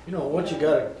Sarah? You know, what you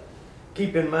gotta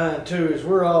keep in mind too is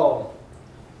we're all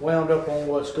wound up on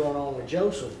what's going on with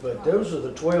Joseph, but those are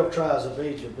the 12 tribes of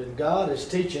Egypt, and God is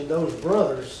teaching those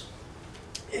brothers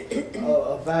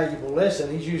a valuable lesson.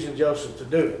 He's using Joseph to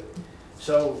do it.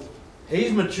 So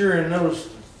he's maturing those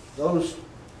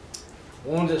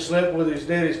ones that slept with his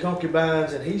daddy's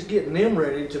concubines, and he's getting them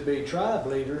ready to be tribe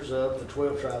leaders of the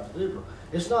 12 tribes of Israel.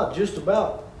 It's not just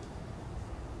about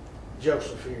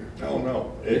Joseph here. No,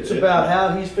 no. It's about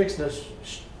how he's fixing us,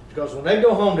 because when they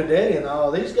go home to daddy and all,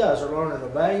 these guys are learning a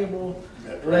valuable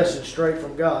lesson straight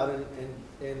from God,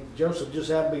 and Joseph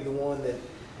just happened to be the one that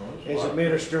is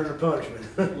administering the punishment.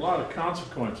 A lot of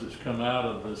consequences come out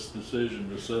of this decision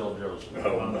to sell Joseph.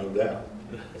 Oh, no doubt.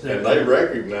 And they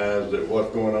recognize that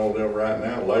what's going on with them right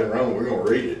now, later on, we're gonna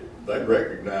read it. They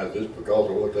recognize this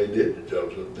because of what they did to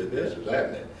Joseph, that this is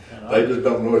happening. They just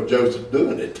don't know if Joseph's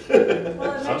doing it. Well,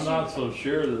 it I'm makes not you, so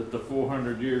sure that the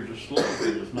 400 years of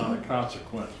slavery is not a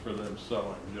consequence for them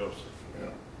selling Joseph. Yeah.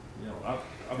 You know,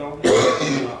 I don't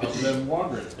know. I've been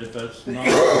wondering if that's not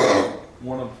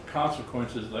one of the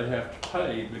consequences they have to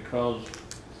pay because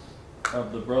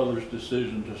of the brothers'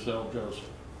 decision to sell Joseph.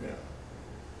 Yeah.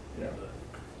 Yeah.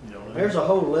 You know, There's a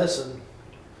whole lesson,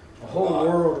 a whole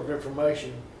world of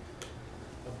information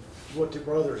of what the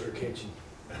brothers are catching.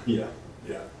 Yeah,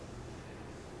 yeah.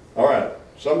 All right,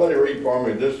 somebody read for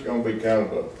me, this is gonna be kind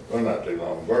of a, well, not too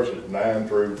long, verses 9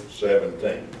 through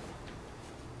 17.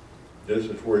 This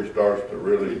is where he starts to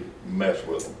really mess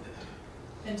with them.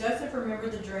 and Joseph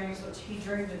remembered the dreams which he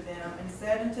dreamed of them, and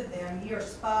said unto them, Ye are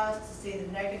spies to see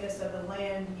the nakedness of the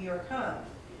land ye are come.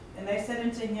 And they said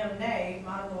unto him, Nay,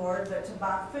 my lord, but to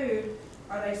buy food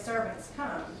are thy servants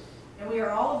come. And we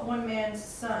are all of one man's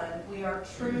son, we are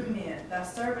true men, thy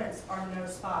servants are no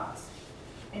spies.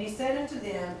 And he said unto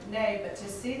them, Nay, but to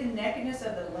see the nakedness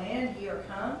of the land ye are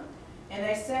come? And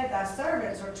they said, Thy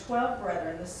servants are 12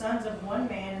 brethren, the sons of one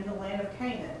man in the land of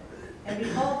Canaan. And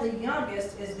behold, the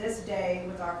youngest is this day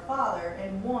with our father,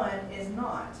 and one is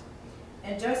not.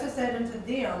 And Joseph said unto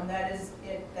them, That is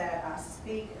it that I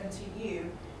speak unto you,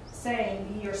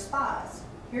 saying, Ye are spies.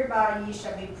 Hereby ye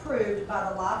shall be proved by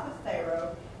the life of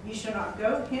Pharaoh. Ye shall not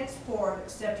go henceforth,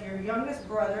 except your youngest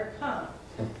brother come.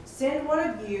 Send one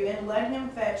of you, and let him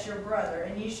fetch your brother,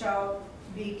 and ye shall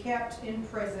be kept in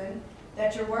prison,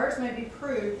 that your words may be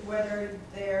proved whether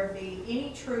there be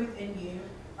any truth in you,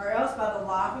 or else by the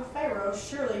life of Pharaoh,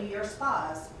 surely ye are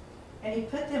spies. And he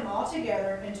put them all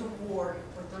together into ward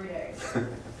for 3 days.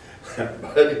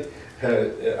 But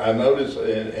I noticed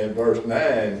in verse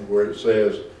 9 where it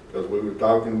says, because we were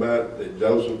talking about that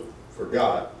Joseph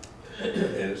forgot, and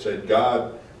it said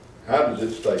God, how does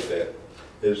it state that?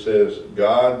 It says,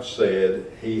 God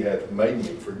said, he hath made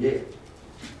me forget.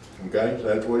 Okay, so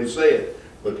that's what he said.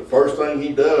 But the first thing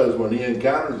he does when he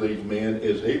encounters these men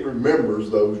is he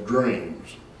remembers those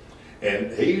dreams.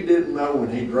 And he didn't know when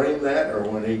he dreamed that or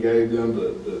when he gave them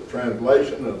the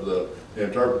translation of the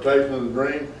interpretation of the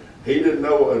dream. He didn't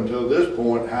know until this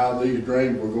point how these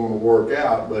dreams were going to work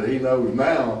out, but he knows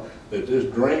now that this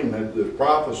dream, this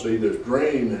prophecy, this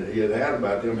dream that he had had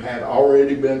about them had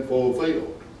already been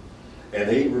fulfilled. And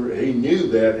he knew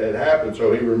that had happened,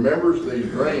 so he remembers these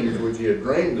dreams which he had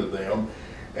dreamed of them,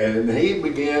 and he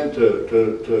began to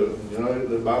you know,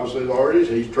 the Bible says already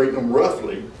he's treating them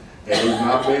roughly, and he's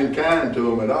not being kind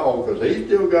to them at all, because he's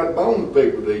still got a bone to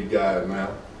pick with these guys now.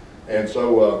 And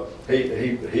so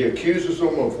he accuses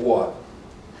them of what?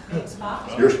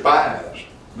 Spies. You're spies.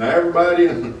 Now everybody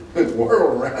in the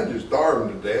world around you is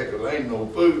starving to death because there ain't no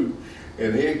food,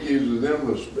 and he accuses them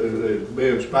of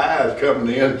being spies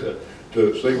coming in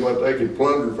to see what they can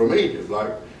plunder from Egypt.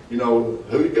 Like, you know,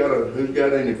 who's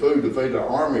got any food to feed the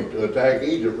army to attack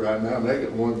Egypt right now? And they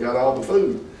got one got all the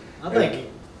food. I think,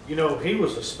 you know, he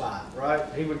was a spy, right?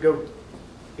 He would go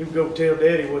tell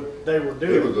Daddy what they were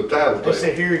doing. He was a tattletale. They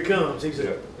said, here he comes. He's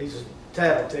a Yeah.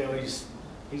 tattletale. He's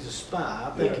a spy.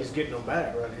 I think Yeah. he's getting them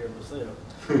back right here myself.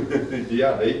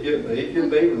 Yeah, he's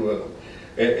getting even with them.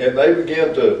 And they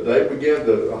began to,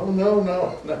 oh,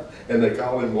 no, and they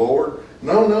call him Lord.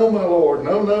 No, my Lord,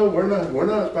 no, we're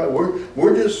not spies.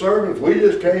 We're just servants. We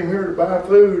just came here to buy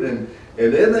food. And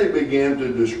then they began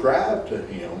to describe to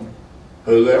him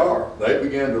who they are. They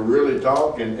began to really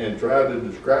talk and try to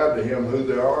describe to him who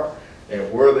they are and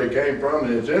where they came from.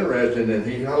 And it's interesting, and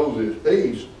he holds his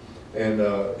peace. And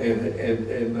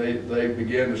they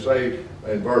began to say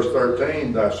in verse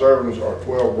 13, thy servants are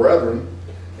 12 brethren.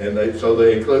 And so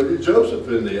they included Joseph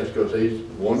in this because he's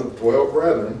one of 12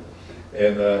 brethren.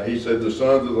 And he said, the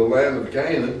sons of the land of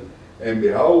Canaan, and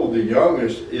behold, the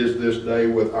youngest is this day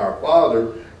with our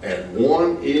father, and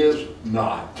one is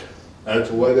not. That's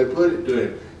the way they put it to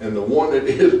him. And the one that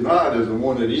is not is the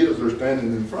one that is, they're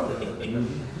standing in front of him.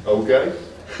 Okay?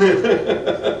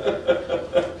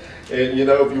 And you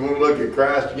know, if you want to look at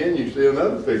Christ again, you see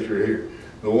another picture here.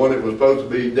 The one that was supposed to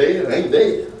be dead ain't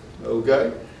dead.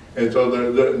 Okay? And so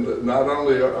they're not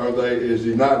only is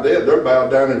he not dead, they're bowed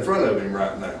down in front of him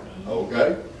right now.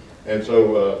 Okay? And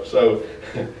so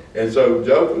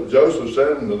Joseph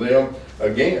said unto them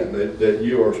again that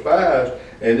you are spies.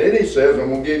 And then he says, I'm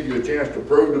going to give you a chance to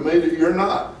prove to me that you're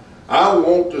not. I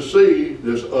want to see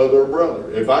this other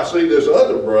brother. If I see this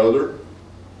other brother,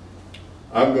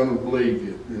 I'm going to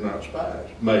believe you're not spies.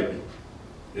 Maybe.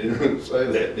 He didn't say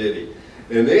that, did he?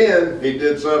 And then he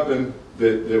did something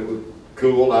that was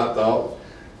cool, I thought.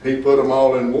 He put them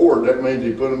all in ward. That means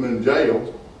he put them in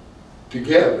jail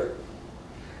together.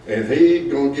 And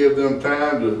he's going to give them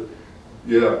time to,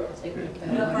 you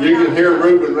can hear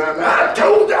Reuben right now, I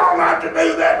told y'all not to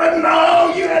do that, but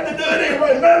no, you had to do it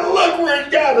anyway. Now look where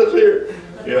he's got us here.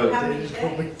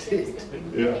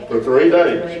 Yeah, for 3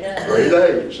 days. 3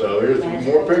 days. So here's some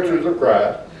more pictures of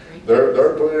Christ.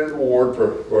 They're put in ward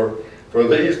for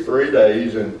these 3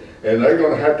 days, and they're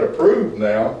going to have to prove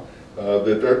now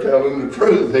that they're telling the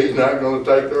truth. He's not going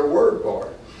to take their word for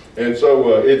it. And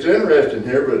so it's interesting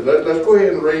here, but let's go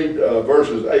ahead and read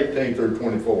verses 18 through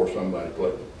 24, somebody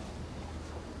please.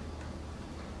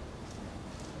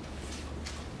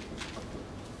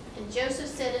 And Joseph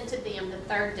said unto them the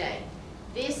third day,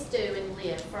 this do and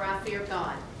live, for I fear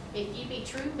God. If ye be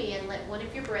true men, let one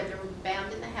of your brethren be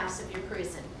bound in the house of your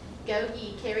prison. Go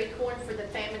ye, carry corn for the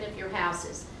famine of your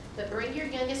houses, but bring your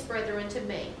youngest brother unto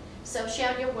me. So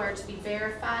shall your words be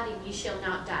verified, and ye shall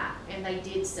not die. And they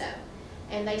did so.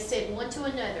 And they said one to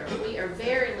another, we are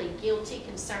verily guilty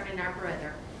concerning our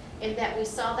brother, in that we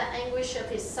saw the anguish of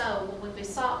his soul when we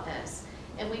besought us,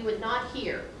 and we would not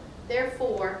hear.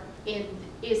 Therefore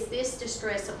is this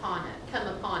distress come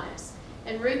upon us.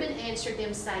 And Reuben answered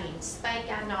them, saying,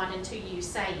 spake I not unto you,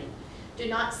 saying, do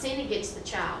not sin against the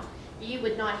child. Ye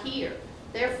would not hear.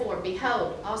 Therefore,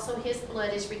 behold, also his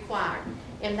blood is required.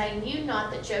 And they knew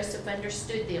not that Joseph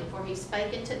understood them, for he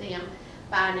spake unto them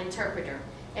by an interpreter.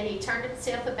 And he turned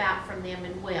himself about from them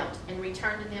and wept, and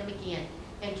returned to them again,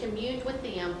 and communed with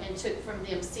them, and took from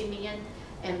them Simeon,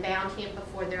 and bound him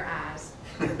before their eyes.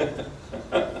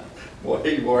 Well,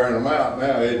 he's wearing them out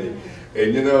now, isn't he?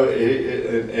 And you know,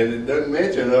 and it doesn't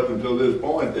mention up until this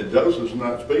point that Joseph's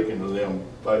not speaking to them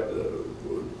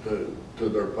to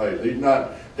their face.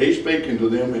 He's speaking to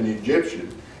them in Egyptian.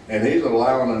 and he's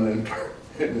allowing an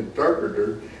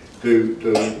interpreter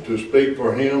to speak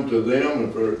for him to them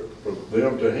and for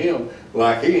them to him,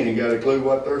 like he ain't got a clue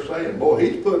what they're saying. Boy,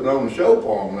 he's putting on a show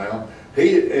for them now.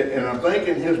 And I think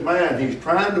in his mind, he's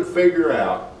trying to figure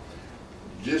out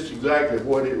just exactly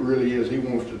what it really is he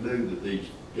wants to do to these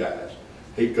guys.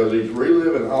 Because he's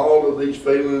reliving all of these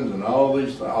feelings and all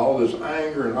this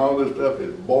anger and all this stuff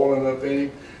is boiling up in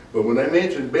him. But when they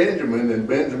mention Benjamin, and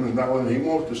Benjamin's not one, he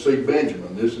wants to see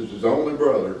Benjamin. This is his only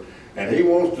brother, and he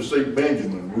wants to see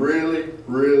Benjamin really,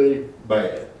 really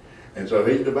bad. And so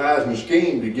he's devising a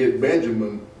scheme to get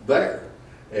Benjamin there.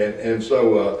 And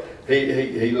so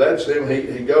he lets him,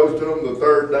 he goes to them the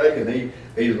third day, and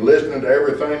he's listening to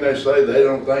everything they say. They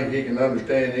don't think he can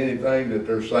understand anything that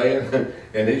they're saying,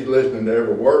 and he's listening to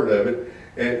every word of it.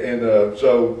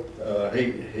 So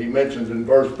he mentions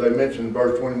they mentioned in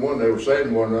verse 21, they were saying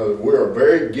to one another, we are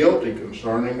very guilty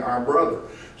concerning our brother.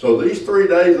 So these 3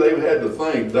 days they've had to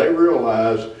think. They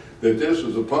realize that this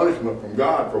is a punishment from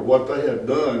God for what they have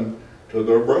done to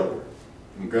their brother.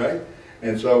 Okay?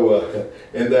 And so,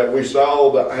 and that we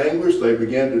saw the anguish, they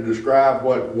began to describe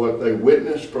what they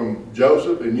witnessed from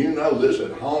Joseph, and you know this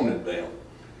had haunted them.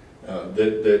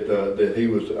 That he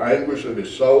was the anguish of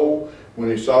his soul when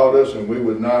he saw us, and we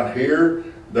was not here.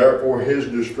 Therefore his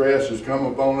distress has come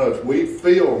upon us. We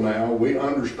feel now, we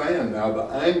understand now the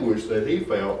anguish that he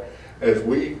felt as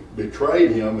we betrayed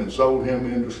him and sold him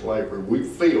into slavery. We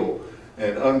feel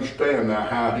and understand now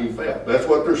how he felt. That's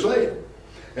what they're saying.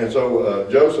 And so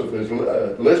Joseph is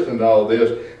listening to all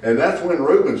this, and that's when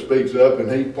Reuben speaks up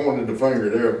and he pointed the finger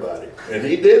at everybody. And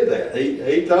he did that.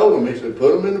 He told them, he said,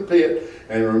 put him in the pit.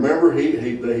 And remember, he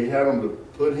had them to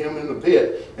put him in the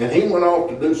pit. And he went off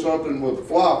to do something with the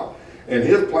flock. And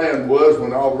his plan was,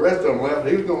 when all the rest of them left,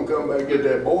 he was going to come back and get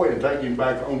that boy and take him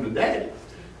back home to daddy.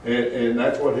 And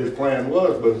that's what his plan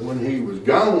was. But when he was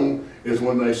gone is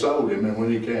when they sold him. And when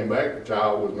he came back, the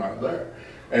child was not there.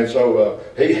 And so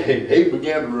he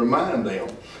began to remind them.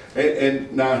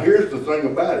 And now here's the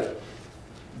thing about it.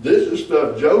 This is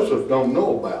stuff Joseph don't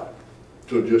know about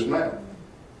till just now.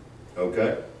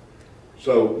 Okay?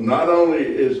 So not only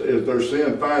is their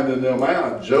sin finding them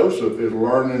out, Joseph is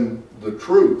learning the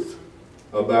truth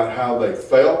about how they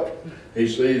felt. He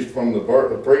sees from the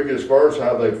previous verse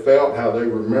how they felt, how they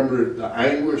remembered the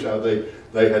anguish, how they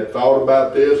had thought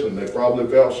about this, and they probably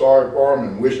felt sorry for him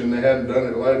and wishing they hadn't done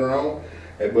it later on.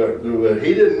 But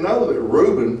he didn't know that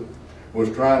Reuben was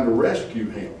trying to rescue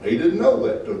him. He didn't know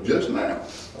that till just now,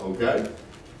 okay?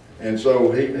 And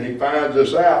so he finds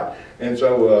this out. And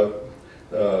so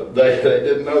they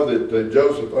didn't know that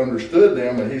Joseph understood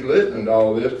them, and he's listening to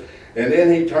all this. And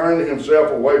then he turned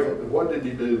himself away from, what did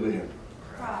he do then?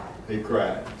 Cried. He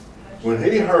cried. When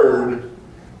he heard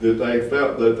that they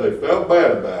felt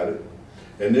bad about it,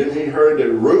 and then he heard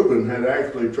that Reuben had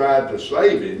actually tried to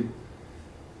save him,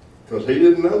 because he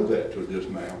didn't know that till just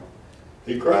now,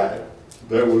 he cried.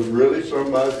 There was really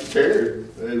somebody that cared.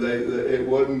 It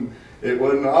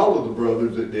wasn't all of the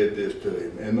brothers that did this to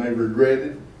him, and they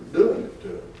regretted doing it to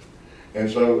him. And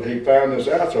so he found this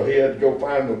out, so he had to go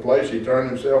find a place. He turned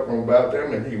himself from about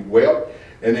them, and he wept,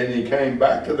 and then he came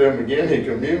back to them again. He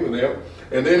communed with them.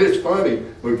 And then it's funny,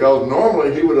 because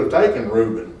normally he would have taken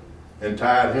Reuben and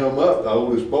tied him up, the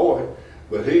oldest boy.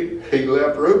 But he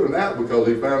left Reuben out because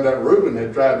he found out Reuben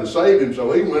had tried to save him,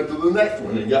 so he went to the next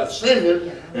one and got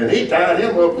Simeon, and he tied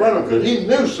him up front of him because he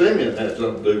knew Simeon had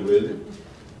something to do with it.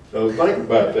 So think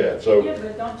about that. So yeah,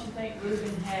 but don't you think Reuben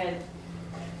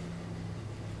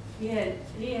he had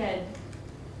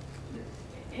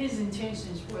his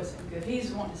intentions wasn't good.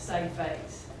 He's wanting to save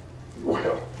face.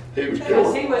 well, he was Because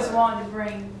killed. he was wanting to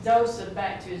bring Joseph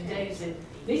back to his dad. He said,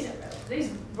 these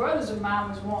brothers of mine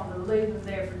was wanting to leave him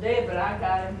there for dead, but I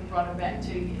got him and brought him back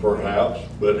to you. Perhaps,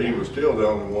 but he was still the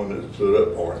only one that stood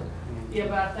up for him. Yeah,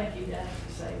 but I think he died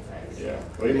to save face. Yeah,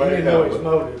 He didn't know his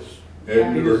motives.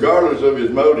 And regardless of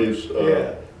his motives,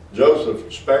 Yeah.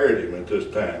 Joseph spared him at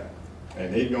this time,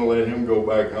 and he's going to let him go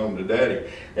back home to daddy.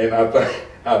 And I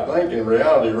think in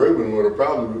reality, Reuben would have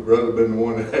probably rather been the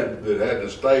one that had to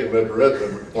stay and let the rest of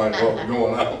them explain what was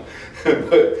going on.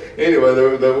 But anyway,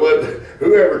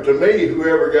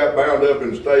 whoever got bound up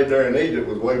and stayed there in Egypt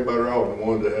was way better off than the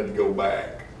ones that had to go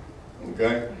back.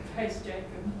 Okay. Praise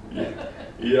Jacob.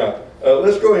 Yeah.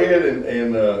 Let's go ahead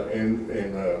and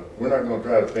we're not going to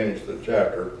try to finish the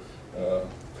chapter.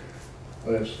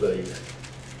 Let's see.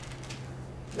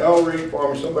 Y'all read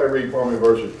for me, somebody read for me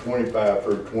verses 25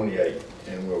 through 28,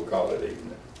 and we'll call it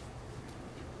evening.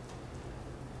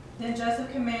 Then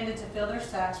Joseph commanded to fill their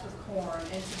sacks with corn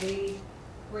and to be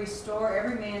restore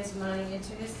every man's money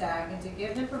into his sack, and to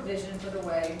give them provision for the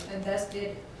way, and thus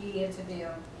did he unto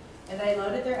them. And they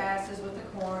loaded their asses with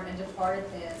the corn, and departed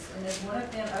thence. And as one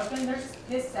of them opened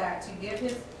his sack to give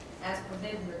his ass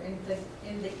provender,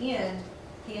 in the end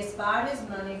he espied his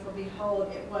money, for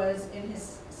behold, it was in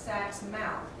his sack's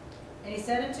mouth. And he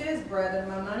said unto his brethren,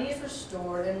 My money is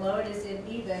restored, and lo, it is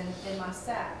even in my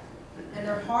sack. And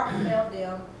their heart failed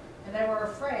them, and they were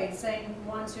afraid, saying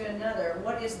one to another,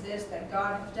 What is this that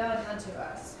God hath done unto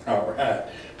us? All right.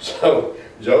 So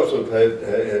Joseph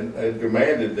had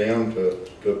commanded them to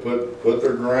put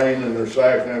their grain in their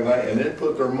sacks and everything, and then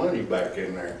put their money back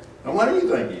in there. Now, why do you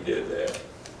think he did that?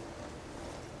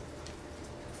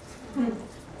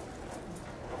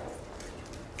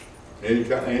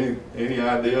 Any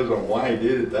ideas on why he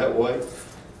did it that way?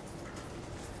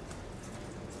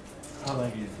 I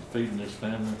think he's feeding his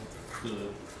family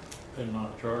and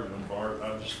not charging them for it.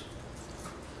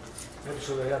 Maybe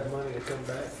so they had the money to come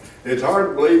back. It's hard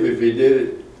to believe if he did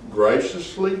it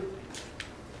graciously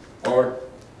or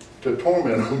to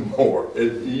torment them more.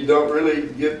 You don't really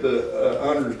get the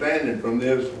understanding from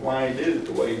this why he did it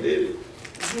the way he did it.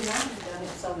 He might have done it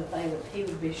so that he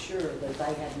would be sure that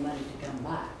they had money to come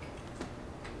back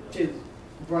to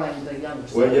bring the young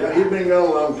son. Well, yeah, he'd been gone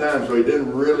a long time, so he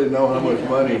didn't really know how much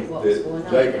money that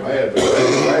Jacob had. But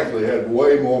Jacob actually had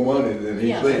way more money than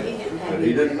he sent. But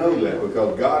he didn't know that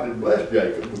because God had blessed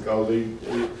Jacob because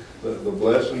the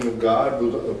blessing of God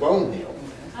was upon him.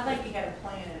 I think he had a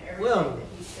plan in everything Well, that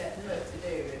he set foot to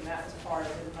do, and that was part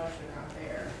of his motion right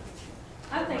there.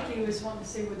 I think he was wanting to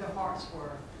see where their hearts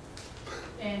were.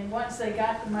 And once they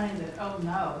got the money, that, oh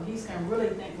no, he's gonna really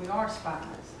think we are spies.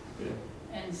 Yeah.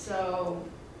 And so,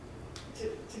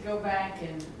 to go back,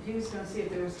 and he was gonna see if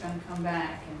they was gonna come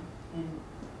back and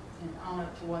own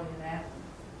up to what had happened.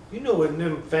 You know, in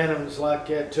them famines like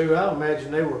that too, I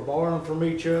imagine they were borrowing from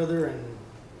each other, and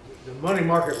the money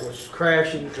market was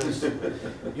crashing because,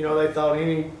 you know, they thought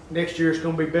next year's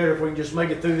going to be better if we can just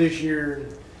make it through this year,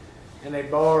 and they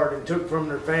borrowed and took from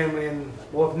their family, and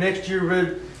well, if next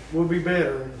year will be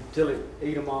better until it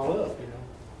ate them all up, you know.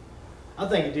 I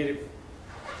think he did it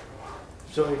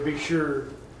so he'd be sure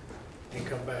and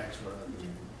come back.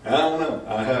 I don't know.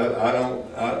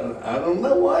 I don't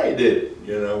know why he did it.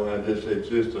 You know, it's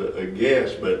just a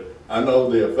guess, but I know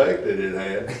the effect that it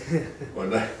had when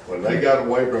they got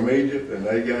away from Egypt and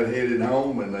they got headed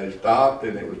home and they stopped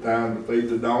and it was time to feed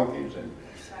the donkeys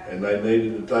and they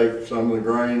needed to take some of the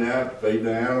grain out to feed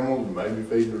the animals and maybe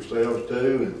feed themselves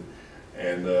too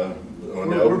and when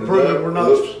they opened it up, we're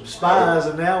not spies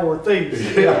and now we're thieves.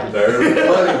 Yeah, there's the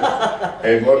money.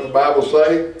 And what the Bible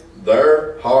say?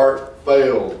 Their heart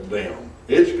failed them.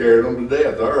 It scared them to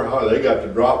death. They got the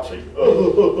dropsy.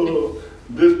 Oh,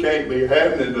 this can't be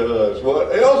happening to us.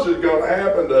 What else is going to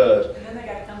happen to us? And then they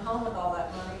got to come home with all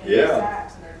that money in Yeah. their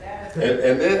sacks and their dad's.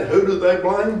 And then who do they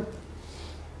blame?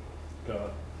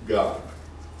 God. God.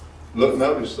 Look,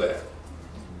 notice that.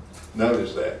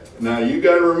 Notice that. Now you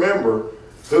got to remember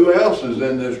who else is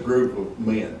in this group of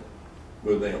men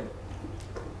with them.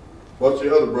 What's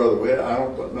the other brother? I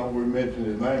don't know if we mentioned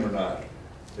his name or not.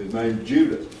 His name's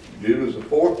Judah. Judah's the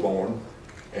fourth born,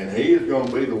 and he is going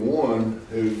to be the one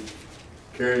who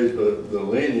carries the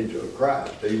lineage of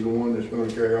Christ. He's the one that's going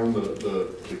to carry on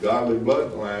the godly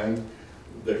bloodline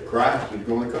that Christ is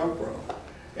going to come from.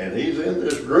 And he's in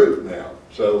this group now.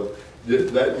 So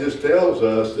that just tells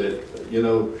us that, you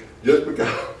know, just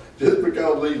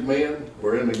because these men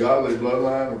were in the godly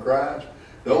bloodline of Christ,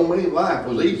 don't mean life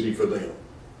was easy for them.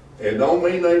 It don't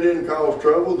mean they didn't cause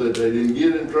trouble, that they didn't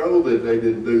get in trouble, that they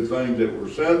didn't do things that were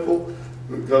sinful.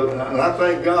 And I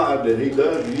thank God that he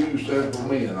does use sinful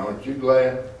men. Aren't you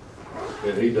glad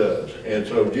that he does? And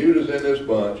so Judah's in this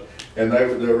bunch, and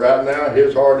they're right now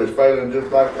his heart is failing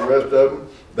just like the rest of them.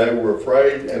 They were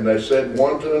afraid, and they said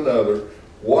one to another,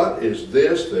 what is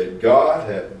this that God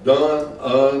hath done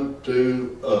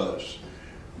unto us?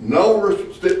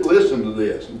 Listen to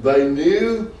this. They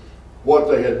knew what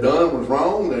they had done was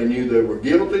wrong. They knew they were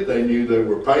guilty. They knew they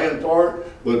were paying for it,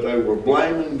 but they were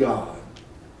blaming God.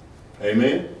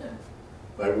 Amen?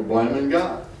 They were blaming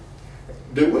God.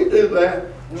 Do we do that?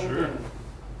 Sure.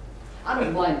 I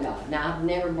don't blame God. Now, I've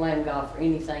never blamed God for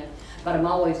anything, but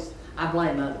I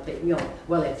blame other people. You know,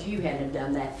 well, if you hadn't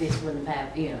done that, this wouldn't have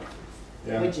happened, you know.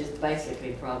 Yeah. Which is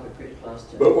basically probably pretty close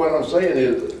to it. But what I'm saying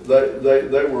is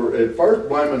they were at first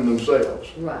blaming themselves.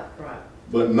 Right, right.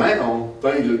 But now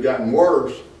things have gotten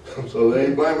worse, so they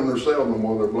ain't blaming themselves no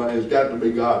more. They're blaming. It's got to be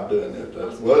God doing it.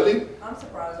 Was he? I'm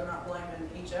surprised they're not blaming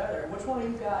each other. Which one of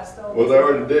you guys stole? Well, they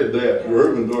already did that. Yeah.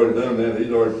 Reuben's already done that.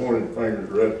 He's already pointed the finger at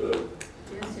the rest of them.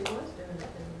 Yes, he was doing it.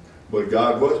 But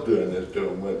God was doing this to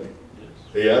them, wasn't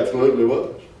he? He absolutely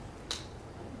was.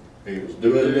 He was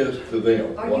doing this to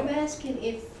them. Are you asking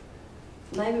if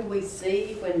maybe we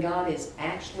see when God is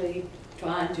actually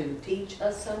trying to teach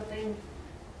us something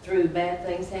through bad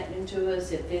things happening to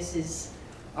us, if this is,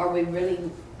 are we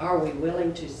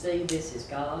willing to see this is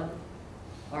God?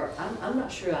 Or, I'm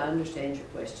not sure I understand your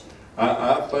question.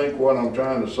 I think what I'm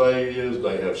trying to say is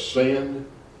they have sinned.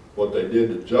 What they did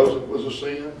to Joseph was a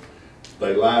sin.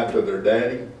 They lied to their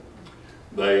daddy.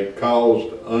 They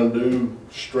caused undue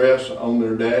stress on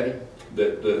their daddy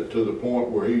to the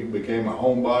point where he became a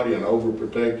homebody and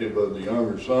overprotective of the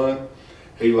younger son.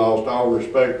 He lost all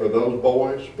respect for those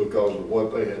boys because of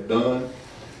what they had done.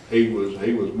 He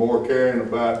was more caring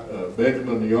about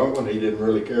Benjamin the young one. He didn't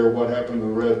really care what happened to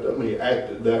the rest of them. He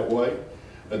acted that way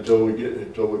until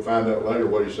we find out later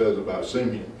what he says about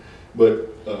Simeon. But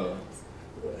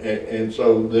and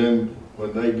so then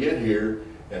when they get here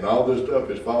and all this stuff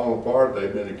is falling apart,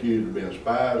 they've been accused of being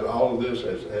spies. All of this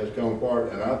has come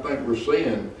apart, and I think we're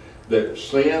seeing that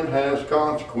sin has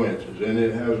consequences and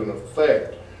it has an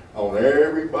effect on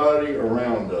everybody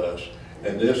around us.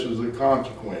 And this is the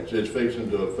consequence. It's fixing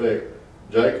to affect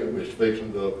Jacob, it's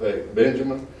fixing to affect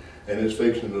Benjamin, and it's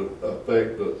fixing to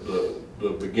affect the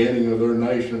beginning of their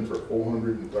nation for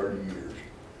 430 years.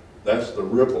 That's the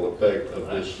ripple effect of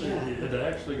this. It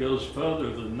actually goes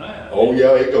further than that. Oh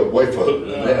yeah, it goes way further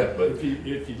than that. But if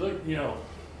you look,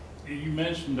 you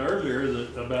mentioned earlier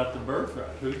about the birthright.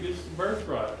 Who gets the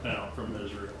birthright now from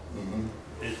Israel? mm-hmm.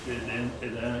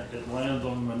 It lands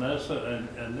on Manasseh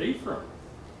and Ephraim.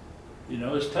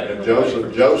 It's taken And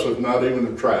away Joseph, not even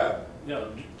a tribe. Yeah,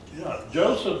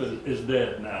 Joseph is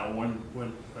dead now.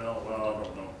 Well, I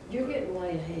don't know. You're getting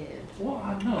way ahead. Well,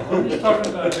 I know. I'm just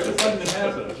talking about everything that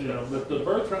happens. But the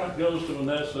birthright goes to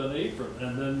Manasseh and Ephraim,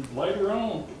 and then later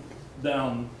on,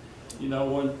 down,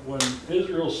 when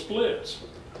Israel splits,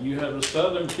 you have the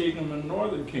southern kingdom and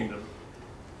northern kingdom.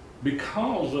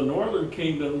 Because the northern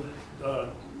kingdom,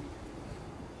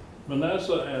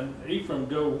 Manasseh and Ephraim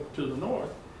go to the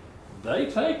north, they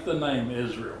take the name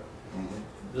Israel.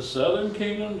 Mm-hmm. The southern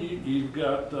kingdom, you've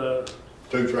got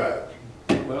 2 tribes.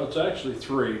 well, it's actually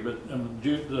 3, but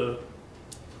Judah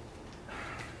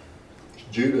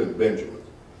and Benjamin.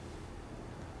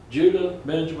 Judah,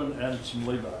 Benjamin, and some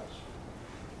Levites.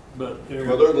 But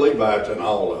Well, there's Levites in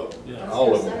all of them. Yeah.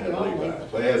 All of them had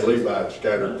Levites. They had Levites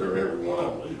scattered through every one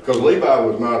of them. Because Levi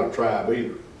was not a tribe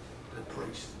either. The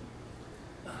priest.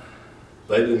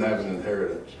 They didn't have an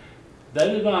inheritance. they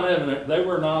did not have they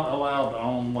were not allowed to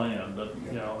own land, but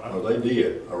Well, they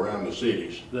did around the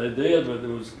cities. they did, but it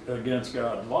was against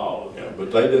God's law. Yeah,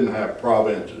 but they didn't have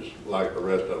provinces like the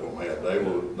rest of them had.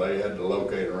 They had to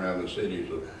locate around the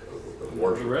cities of The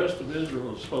worship. rest of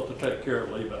Israel was supposed to take care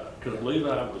of Levi, because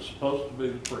Levi was supposed to be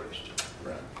the priest.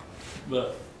 Right.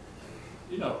 But,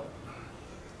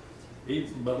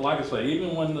 but like I say,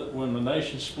 even when the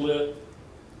nation split,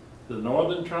 the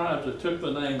northern tribes that took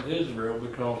the name Israel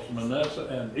because Manasseh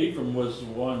and Ephraim was the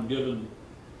one given,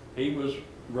 he was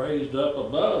raised up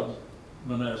above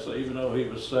Manasseh, even though he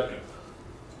was second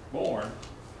born.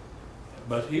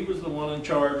 But he was the one in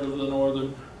charge of the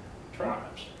northern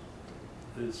tribes.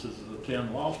 This is the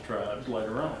 10 lost tribes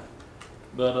later on.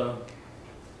 But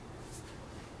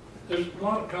there's a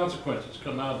lot of consequences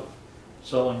come out of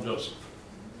selling Joseph.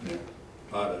 Yeah,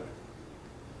 a lot of it.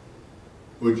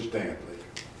 Would you stand, please?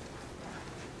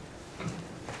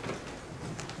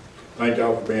 Thank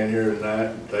y'all for being here tonight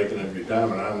and taking up your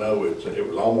time. And I know it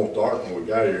was almost dark when we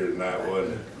got here tonight,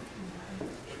 wasn't it?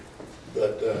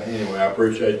 But anyway, I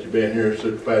appreciate you being here.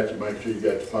 Super Patsy, make sure you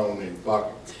got your phone in your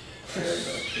pocket.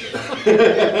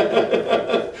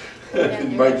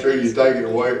 And make sure you take it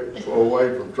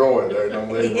away from Troy there.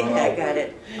 Don't let him run off. I got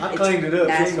it. I cleaned it up.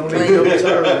 She Nice ain't and gonna need no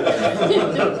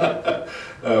service.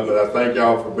 But I thank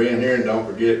y'all for being here, and don't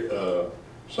forget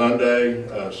Sunday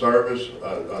service,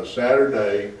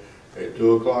 Saturday at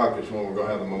 2 o'clock is when we're going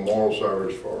to have the memorial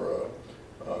service for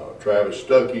Travis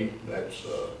Stuckey. That's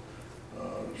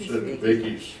Sister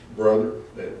Vicky's brother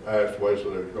that passed away, so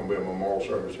there's going to be a memorial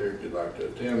service here if you'd like to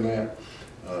attend that.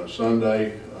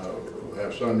 Sunday, we'll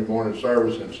have Sunday morning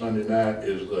service, and Sunday night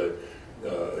is the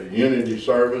unity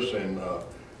service, and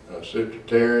Sister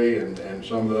Terry and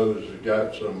some of the others have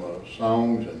got some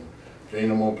songs, and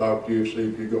Gene, I'm going to talk to you, see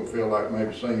if you're going to feel like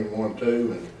maybe singing one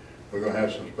too, and we're going to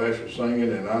have some special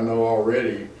singing, and I know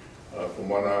already from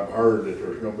what I've heard that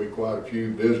there's going to be quite a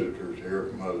few visitors here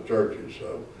from other churches.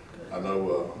 So I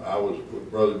know I was with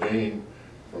Brother Gene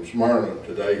from Smyrna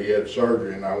today. He had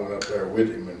surgery, and I went up there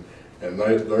with him, and And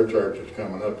their church is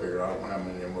coming up here. I don't know how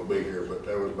many of them will be here, but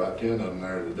there was about 10 of them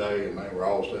there today, and they were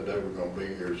all said they were gonna be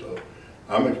here, so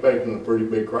I'm expecting a pretty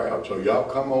big crowd. So y'all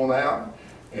come on out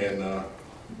and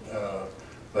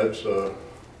let's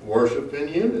worship in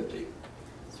unity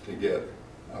together.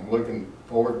 I'm looking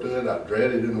forward to it. I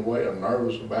dread it in a way. I'm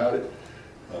nervous about it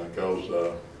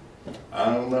because I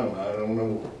don't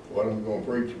know what I'm going to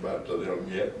preach about to them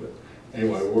yet. But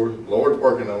anyway, Lord's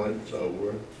working on it, so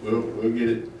we'll get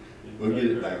it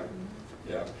down.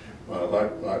 Yeah,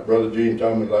 like Brother Gene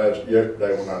told me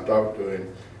yesterday when I talked to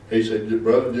him. He said,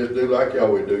 "Brother, just do like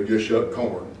y'all would do, just shuck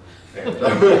corn." And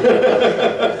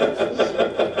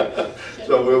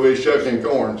so we'll be shucking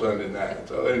corn Sunday night.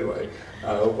 So anyway,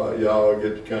 I hope y'all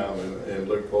get to come and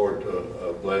look forward to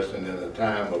a blessing and a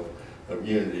time of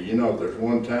unity. You know, if there's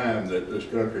one time that this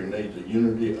country needs the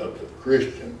unity of the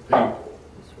Christian people,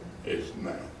 it's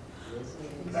now.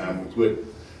 Time we quit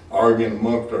arguing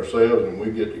amongst ourselves and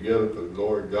we get together for the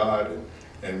glory of God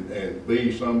and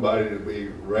be somebody to be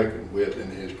reckoned with in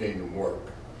His kingdom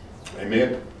work.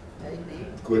 Amen?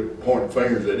 Amen. Quit pointing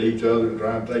fingers at each other and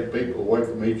trying to take people away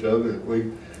from each other, and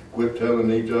we quit telling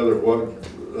each other what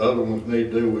the other ones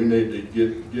need to do. We need to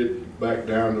get back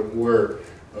down to where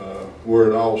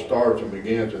it all starts and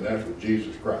begins, and that's with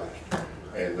Jesus Christ.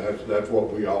 And that's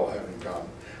what we all have in common.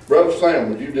 Brother Sam,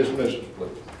 would you dismiss us,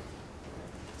 please?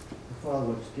 Father,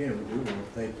 once again, we do want to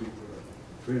thank you for the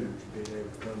privilege of being able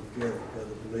to come together with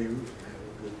other believers and have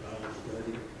a good Bible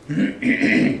study.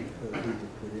 Other people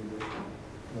put into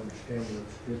understanding of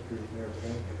scriptures and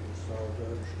everything, and it's all to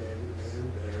understand it better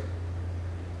and better.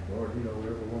 Lord, you know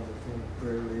everyone that's on the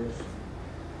prayer list.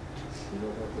 You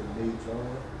know what their needs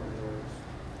are.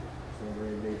 Some are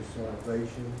in need of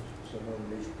salvation. Some of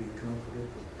them need to be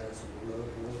comforted with passing the loved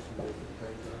ones and different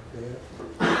things like that.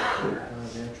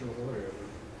 Financial, whatever.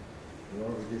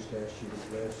 Lord, we just ask you to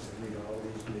bless and meet all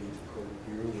these needs according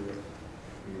to your will.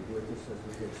 Be with us as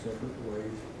we get separate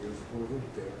ways. Here's for the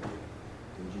victory.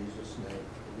 In Jesus' name,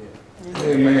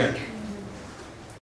 amen. Amen.